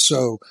have been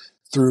so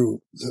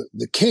through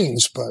the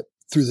kings, but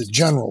through the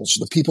generals,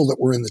 the people that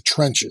were in the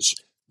trenches.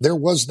 There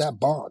was that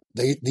bond.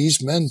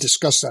 These men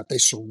discussed that. They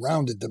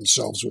surrounded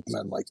themselves with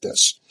men like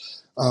this.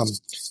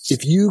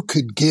 If you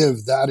could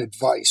give that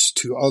advice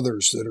to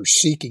others that are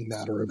seeking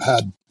that or have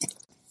had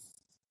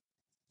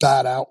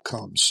bad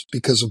outcomes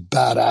because of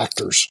bad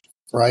actors,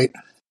 right?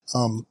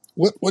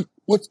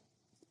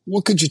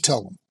 What could you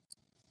tell them?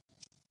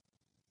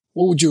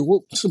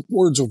 Some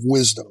words of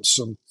wisdom,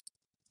 some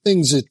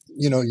things that,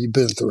 you've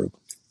been through?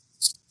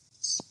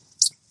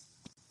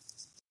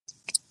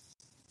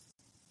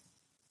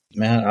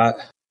 Man,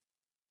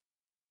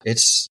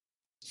 it's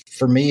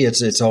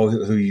all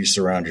who you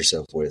surround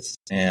yourself with.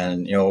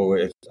 And,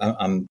 if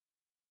I'm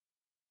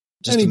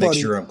just to make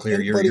sure I'm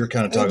clear, you're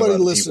kind of talking about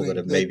the people that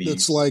have maybe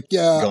it's like,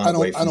 yeah, gone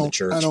away from the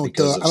church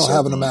because I don't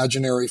have an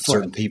imaginary friend.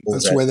 Certain people.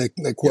 That's the way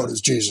they quote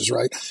as Jesus,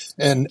 right?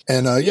 And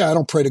I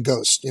don't pray to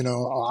ghosts.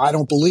 I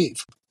don't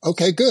believe.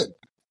 Okay, good.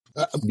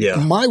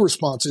 My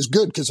response is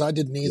good, because I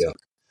didn't either. Yeah.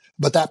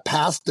 But that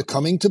path to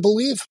coming to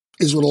believe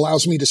is what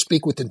allows me to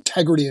speak with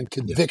integrity and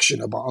conviction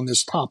on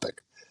this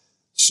topic.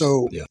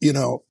 So,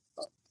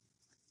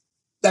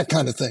 that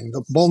kind of thing,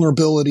 the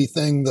vulnerability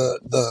thing,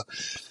 the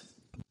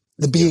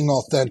being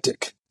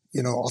authentic,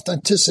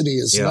 authenticity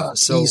is not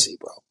easy,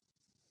 bro.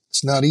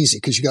 It's not easy,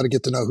 because you got to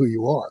get to know who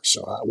you are.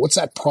 So what's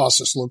that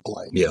process look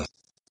like? Yeah.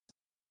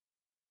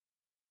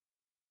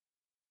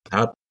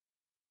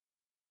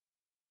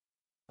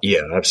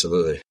 Yeah,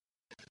 absolutely.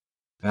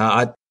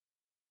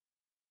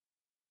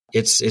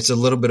 It's a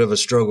little bit of a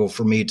struggle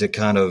for me to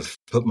kind of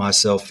put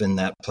myself in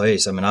that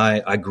place. I mean,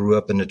 I grew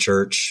up in the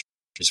church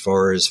as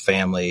far as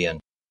family, and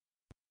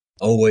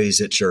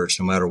always at church,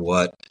 no matter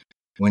what,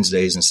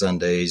 Wednesdays and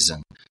Sundays.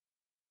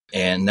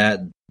 And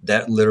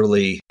that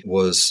literally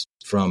was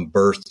from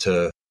birth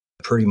to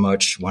pretty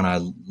much when I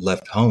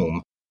left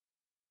home.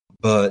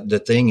 But the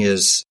thing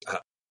is,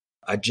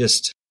 I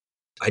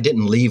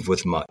didn't leave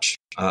with much.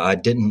 I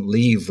didn't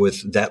leave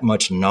with that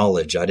much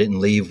knowledge. I didn't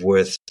leave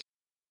with,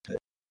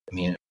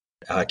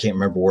 I can't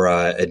remember where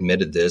I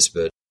admitted this,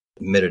 but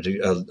admitted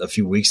a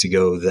few weeks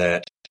ago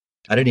that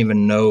I didn't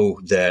even know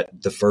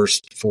that the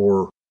first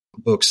 4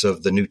 books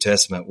of the New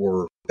Testament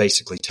were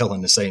basically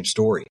telling the same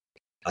story.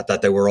 I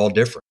thought they were all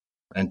different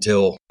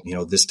until,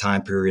 this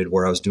time period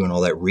where I was doing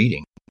all that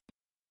reading.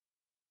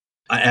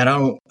 I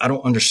don't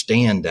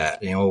understand that.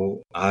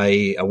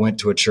 I went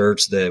to a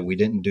church that we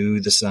didn't do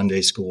the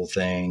Sunday school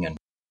thing.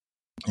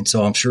 And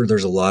so I'm sure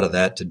there's a lot of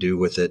that to do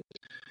with it.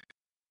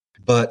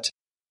 But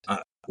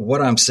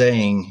what I'm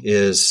saying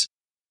is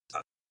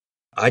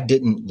I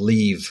didn't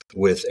leave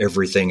with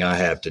everything I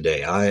have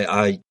today.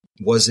 I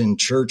was in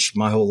church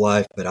my whole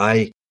life, but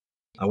I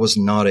was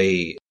not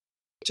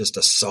just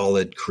a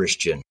solid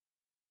Christian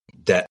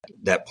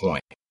that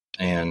point.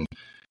 And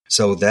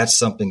so that's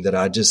something that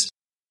I just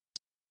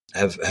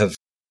have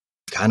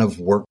kind of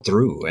worked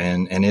through,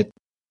 and it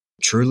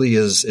truly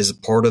is a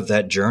part of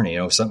that journey.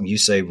 Something you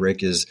say,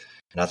 Rick, is,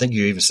 and I think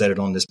you even said it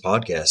on this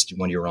podcast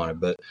when you were on it,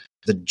 but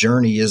the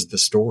journey is the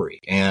story.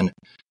 And,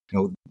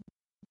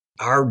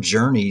 our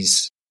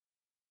journeys,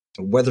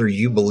 whether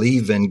you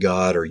believe in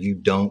God or you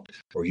don't,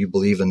 or you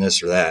believe in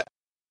this or that,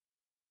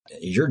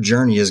 your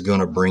journey is going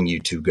to bring you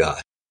to God.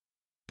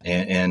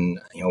 And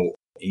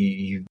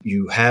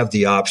you have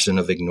the option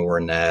of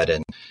ignoring that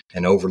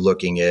and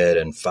overlooking it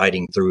and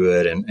fighting through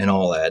it and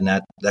all that.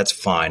 And that's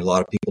fine. A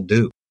lot of people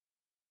do.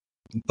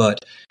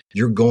 But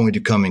you're going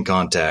to come in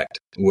contact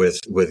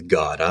with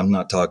God. I'm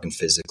not talking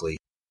physically,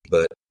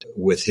 but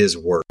with his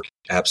work.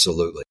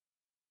 Absolutely.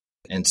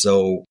 And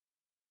so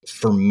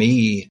for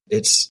me,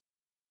 it's,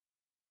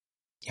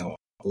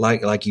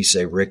 like you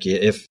say, Rick,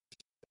 if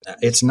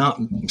it's not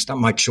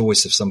my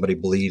choice if somebody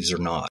believes or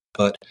not,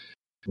 but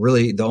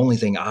really the only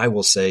thing I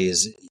will say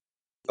is,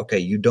 okay,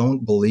 you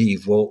don't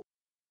believe, well,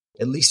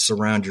 at least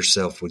surround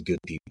yourself with good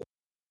people.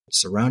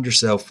 Surround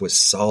yourself with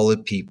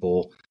solid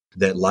people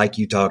that, like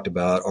you talked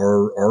about,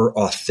 are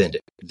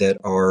authentic, that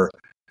are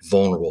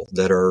vulnerable,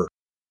 that are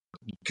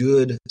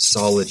good,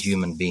 solid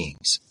human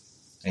beings.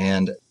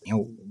 And,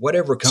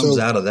 whatever comes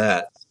out of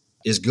that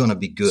is going to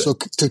be good. So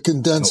to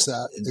condense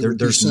that,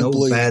 there's no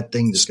bad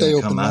thing that's going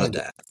to come out of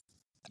that.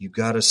 You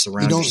got to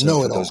surround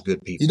yourself with those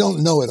good people. You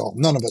don't know it all.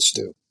 None of us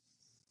do.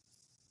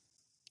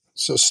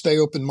 So stay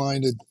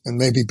open-minded and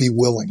maybe be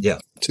willing to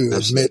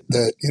admit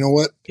that, you know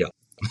what? Yeah.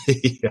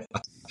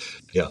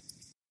 Yeah.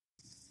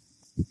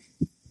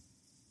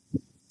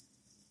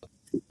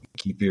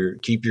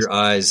 Keep your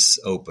eyes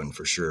open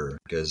for sure,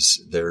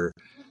 because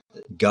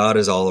God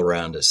is all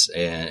around us,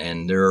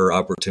 and there are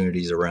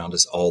opportunities around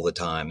us all the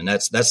time. And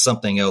that's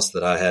something else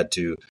that I had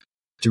to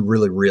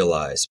really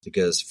realize,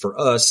 because for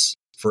us,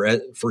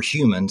 for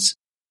humans,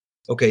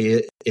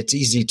 okay, it's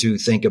easy to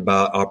think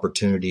about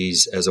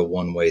opportunities as a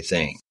one-way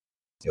thing.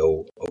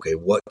 Okay,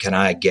 what can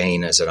I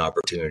gain as an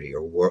opportunity,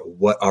 or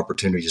what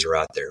opportunities are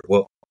out there?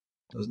 Well,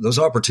 those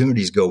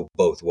opportunities go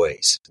both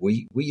ways.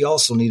 We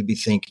also need to be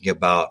thinking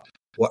about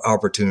what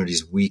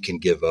opportunities we can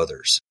give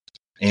others.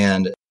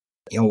 And,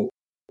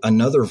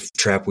 another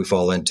trap we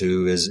fall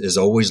into is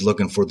always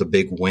looking for the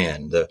big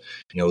win, the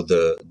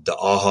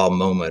aha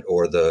moment,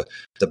 or the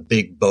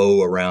big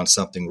bow around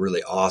something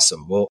really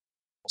awesome. Well,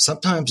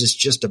 sometimes it's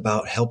just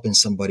about helping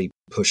somebody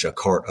push a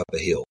cart up a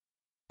hill,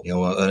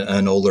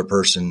 an older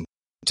person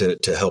to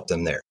help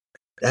them there.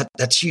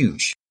 That's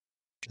huge.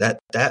 That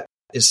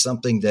is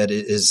something that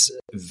is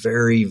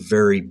very,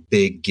 very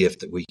big gift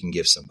that we can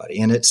give somebody.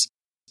 And it's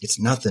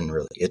nothing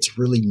really. It's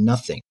really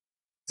nothing.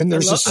 And I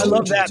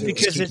love that,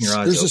 because there's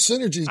a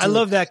synergy. I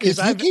love that, because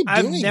I've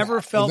never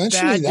felt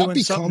bad doing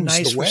something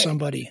nice for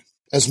somebody.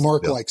 As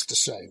Mark likes to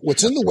say,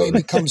 what's in the way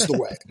becomes the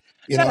way.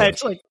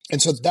 It's like,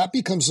 and so that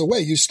becomes the way.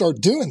 You start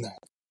doing that.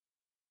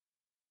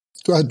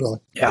 Go ahead,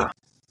 brother. Yeah.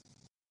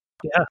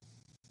 Yeah.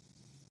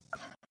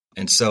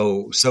 And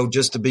so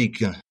just to be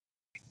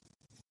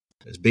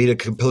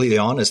completely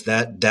honest,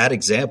 that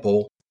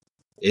example,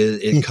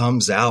 it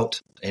comes out,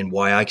 and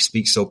why I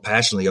speak so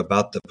passionately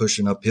about the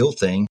pushing uphill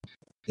thing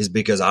is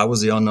because I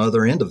was on the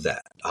other end of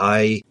that.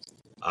 I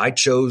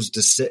chose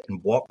to sit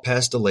and walk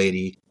past a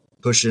lady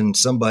pushing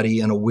somebody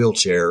in a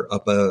wheelchair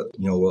up a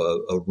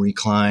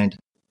reclined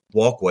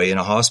walkway in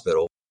a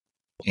hospital,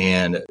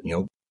 and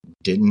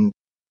didn't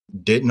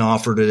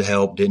offer to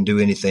help, didn't do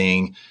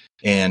anything.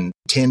 And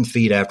 10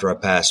 feet after I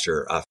passed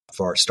her, I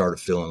started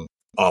feeling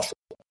awful,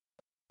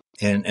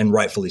 and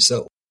rightfully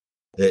so.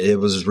 It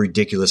was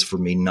ridiculous for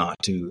me not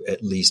to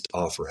at least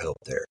offer help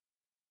there.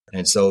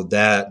 And so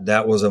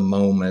that was a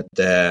moment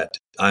that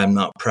I'm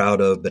not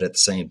proud of, but at the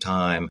same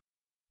time,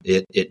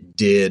 it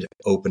did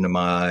open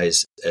my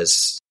eyes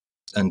as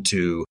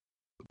unto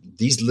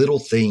these little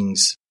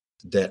things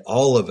that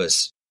all of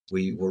us,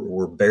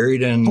 we're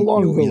buried in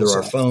either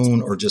our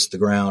phone or just the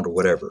ground or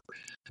whatever.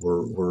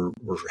 We're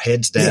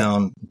heads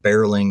down,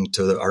 barreling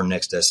to our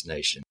next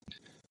destination,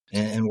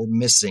 and we're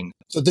missing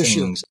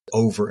things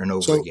over and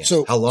over again.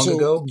 How long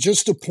ago?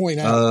 Just to point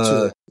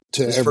out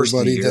to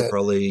everybody year, that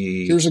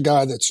probably here's a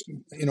guy that's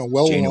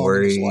well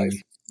January, along in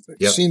his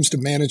life, seems to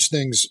manage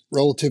things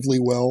relatively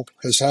well,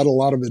 has had a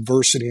lot of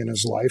adversity in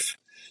his life,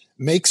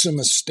 makes a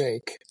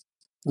mistake,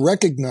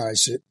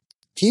 recognize it,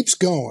 keeps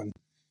going,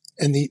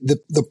 and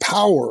the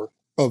power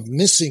of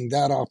missing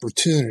that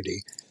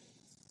opportunity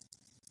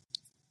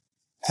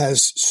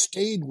has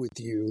stayed with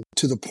you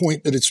to the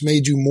point that it's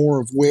made you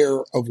more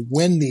aware of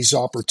when these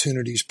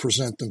opportunities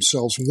present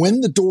themselves.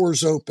 When the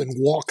doors open,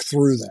 walk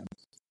through them.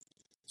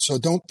 So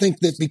don't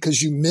think that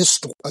because you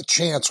missed a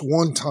chance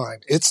one time,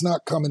 it's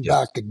not coming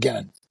back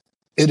again.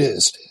 It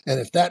is. And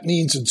if that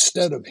means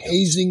instead of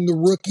hazing the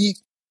rookie,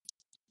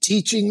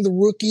 teaching the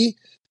rookie,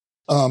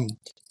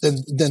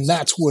 then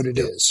that's what it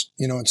is.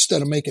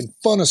 Instead of making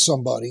fun of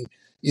somebody,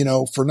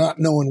 for not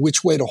knowing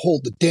which way to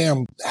hold the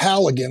damn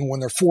Halligan when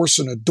they're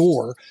forcing a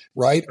door,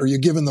 right? Or you're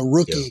giving the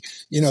rookie,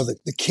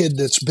 the kid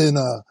that's been,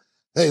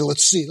 hey,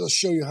 let's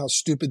show you how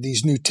stupid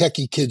these new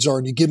techie kids are.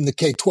 And you give him the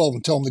K-12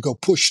 and tell him to go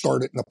push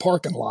start it in the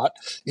parking lot,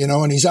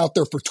 and he's out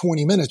there for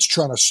 20 minutes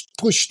trying to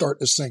push start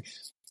this thing.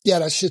 Yeah,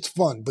 that shit's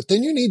fun. But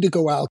then you need to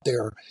go out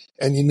there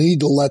and you need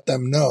to let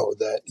them know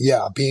that,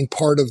 yeah, being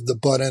part of the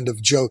butt end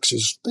of jokes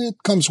it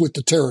comes with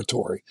the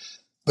territory.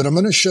 But I'm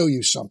going to show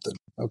you something,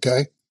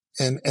 okay?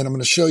 And I'm going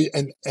to show you,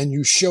 and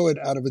you show it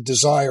out of a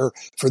desire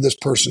for this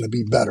person to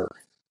be better.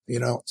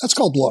 That's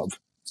called love,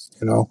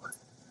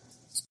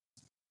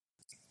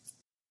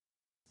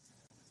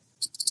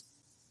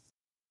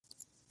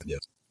 Yeah.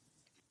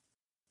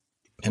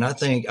 And I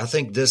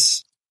think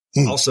this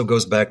also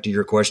goes back to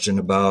your question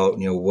about,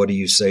 what do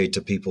you say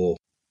to people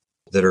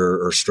that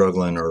are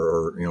struggling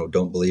or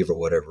don't believe or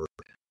whatever.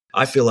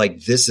 I feel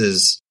like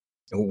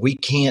we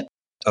can't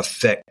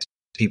affect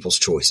people's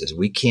choices.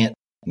 We can't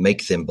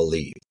make them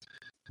believe.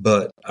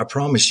 But I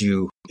promise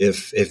you,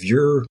 if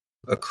you're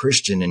a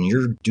Christian and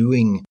you're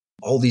doing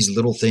all these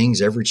little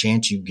things every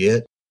chance you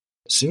get,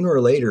 sooner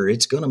or later,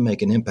 it's going to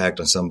make an impact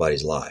on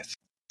somebody's life.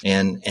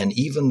 And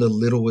even the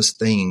littlest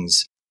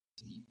things,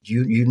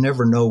 you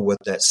never know what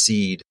that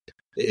seed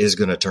is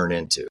going to turn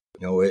into.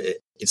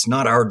 It's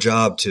not our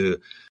job to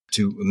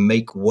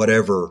make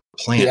whatever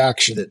plant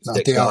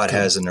that God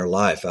has in their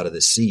life out of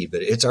the seed,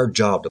 but it's our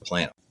job to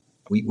plant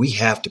them. We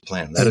have to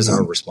plant them. That is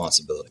our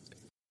responsibility.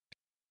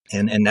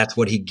 And that's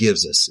what he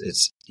gives us.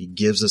 He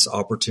gives us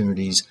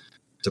opportunities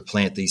to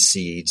plant these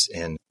seeds,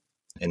 and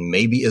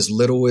maybe as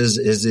little as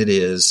it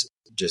is,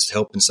 just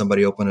helping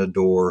somebody open a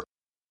door,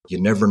 you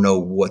never know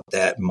what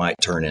that might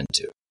turn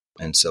into.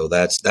 And so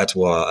that's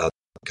why I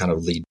kind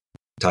of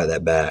tie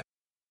that back.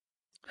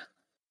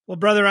 Well,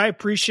 brother, I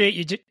appreciate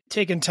you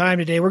taking time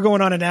today. We're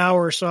going on an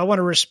hour, so I want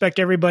to respect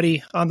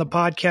everybody on the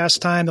podcast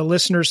time, the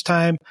listeners'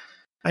 time.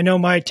 I know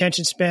my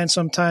attention span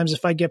sometimes,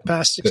 if I get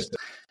past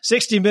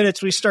 60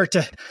 minutes, we start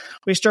to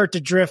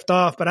drift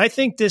off. But I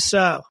think this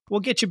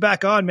we'll get you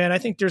back on, man. I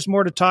think there's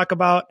more to talk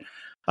about.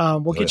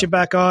 We'll get you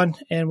back on,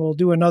 and we'll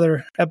do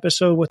another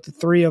episode with the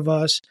three of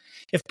us.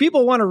 If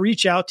people want to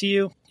reach out to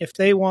you, if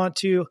they want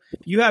to,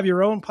 you have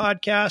your own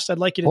podcast. I'd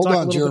like you to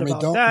talk a little bit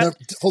about that.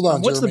 Hold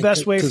on, what's Jeremy, the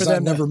best way for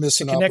them never miss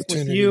to an connect with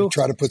opportunity you? to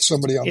try to put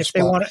somebody on the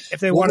spot. If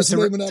they wanted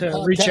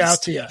to reach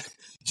out to you,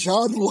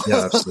 John.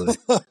 Yeah, absolutely.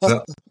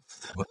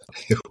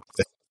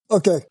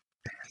 Okay.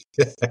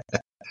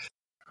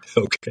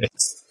 Okay.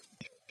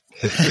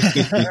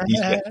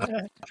 Yeah.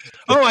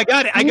 Oh, I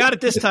got it. I got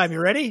it this time.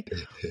 You ready?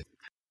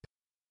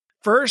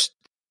 First,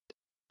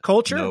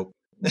 culture. Nope.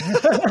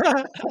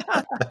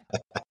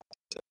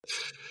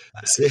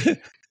 See,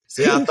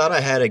 I thought I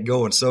had it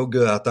going so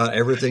good. I thought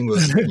everything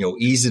was,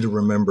 easy to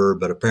remember,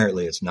 but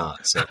apparently it's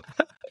not. So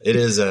it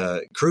is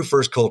Crew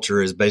First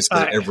Culture is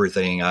basically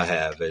everything I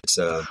have. It's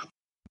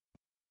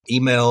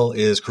email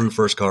is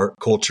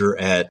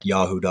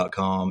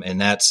crewfirstculture@yahoo.com,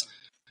 and that's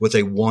with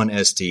a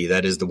 1ST.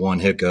 That is the one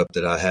hiccup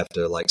that I have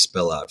to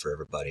spell out for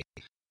everybody.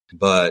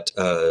 But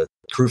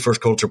Crew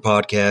First Culture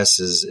podcast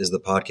is the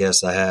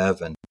podcast I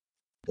have, and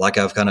like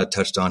I've kind of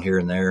touched on here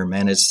and there,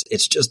 man,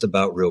 it's just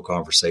about real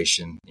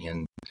conversation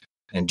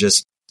and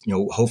just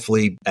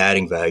hopefully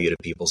adding value to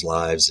people's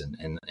lives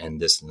and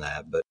this and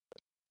that. But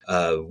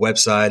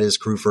website is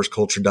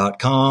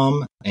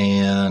crewfirstculture.com,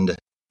 and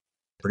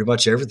pretty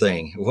much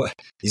everything. What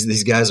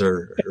these guys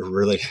are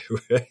really.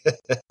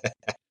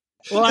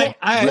 Well,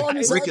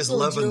 Rick is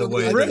loving the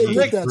way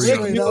Rick that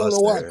Rick knew I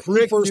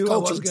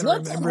was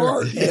going to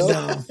remember.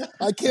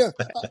 I can't.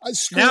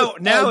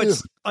 Now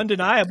it's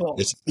undeniable.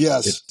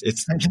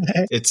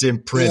 It's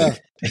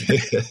imprinted.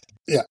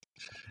 Yeah.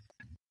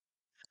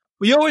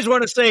 We always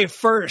want to say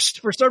first.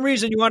 For some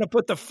reason, you want to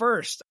put the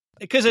first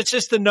because it's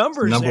just the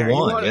numbers. Number there.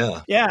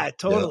 one, yeah,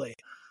 totally.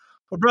 Yeah.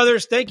 Well,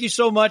 brothers, thank you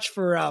so much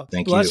for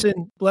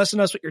blessing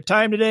us with your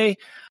time today.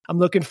 I'm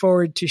looking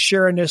forward to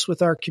sharing this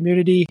with our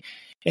community,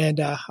 and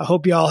I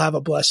hope you all have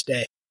a blessed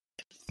day.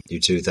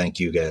 You too. Thank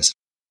you, guys.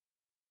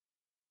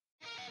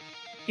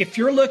 If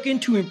you're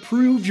looking to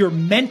improve your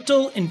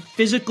mental and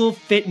physical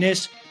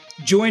fitness,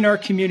 join our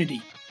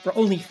community. For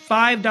only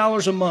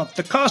 $5 a month,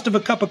 the cost of a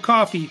cup of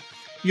coffee,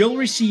 you'll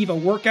receive a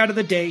workout of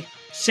the day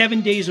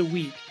 7 days a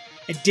week,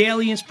 a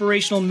daily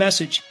inspirational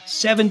message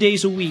 7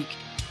 days a week,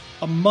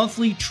 a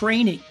monthly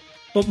training.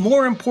 But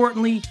more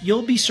importantly,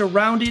 you'll be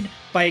surrounded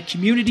by a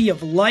community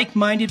of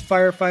like-minded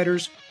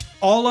firefighters,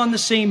 all on the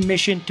same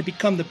mission to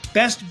become the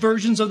best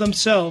versions of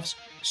themselves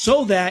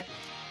so that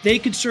they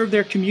could serve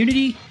their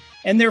community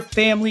and their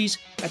families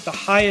at the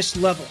highest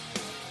level.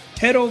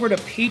 Head over to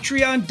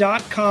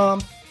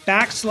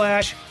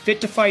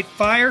patreon.com/Fit to Fight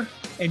Fire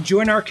and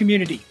join our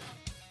community.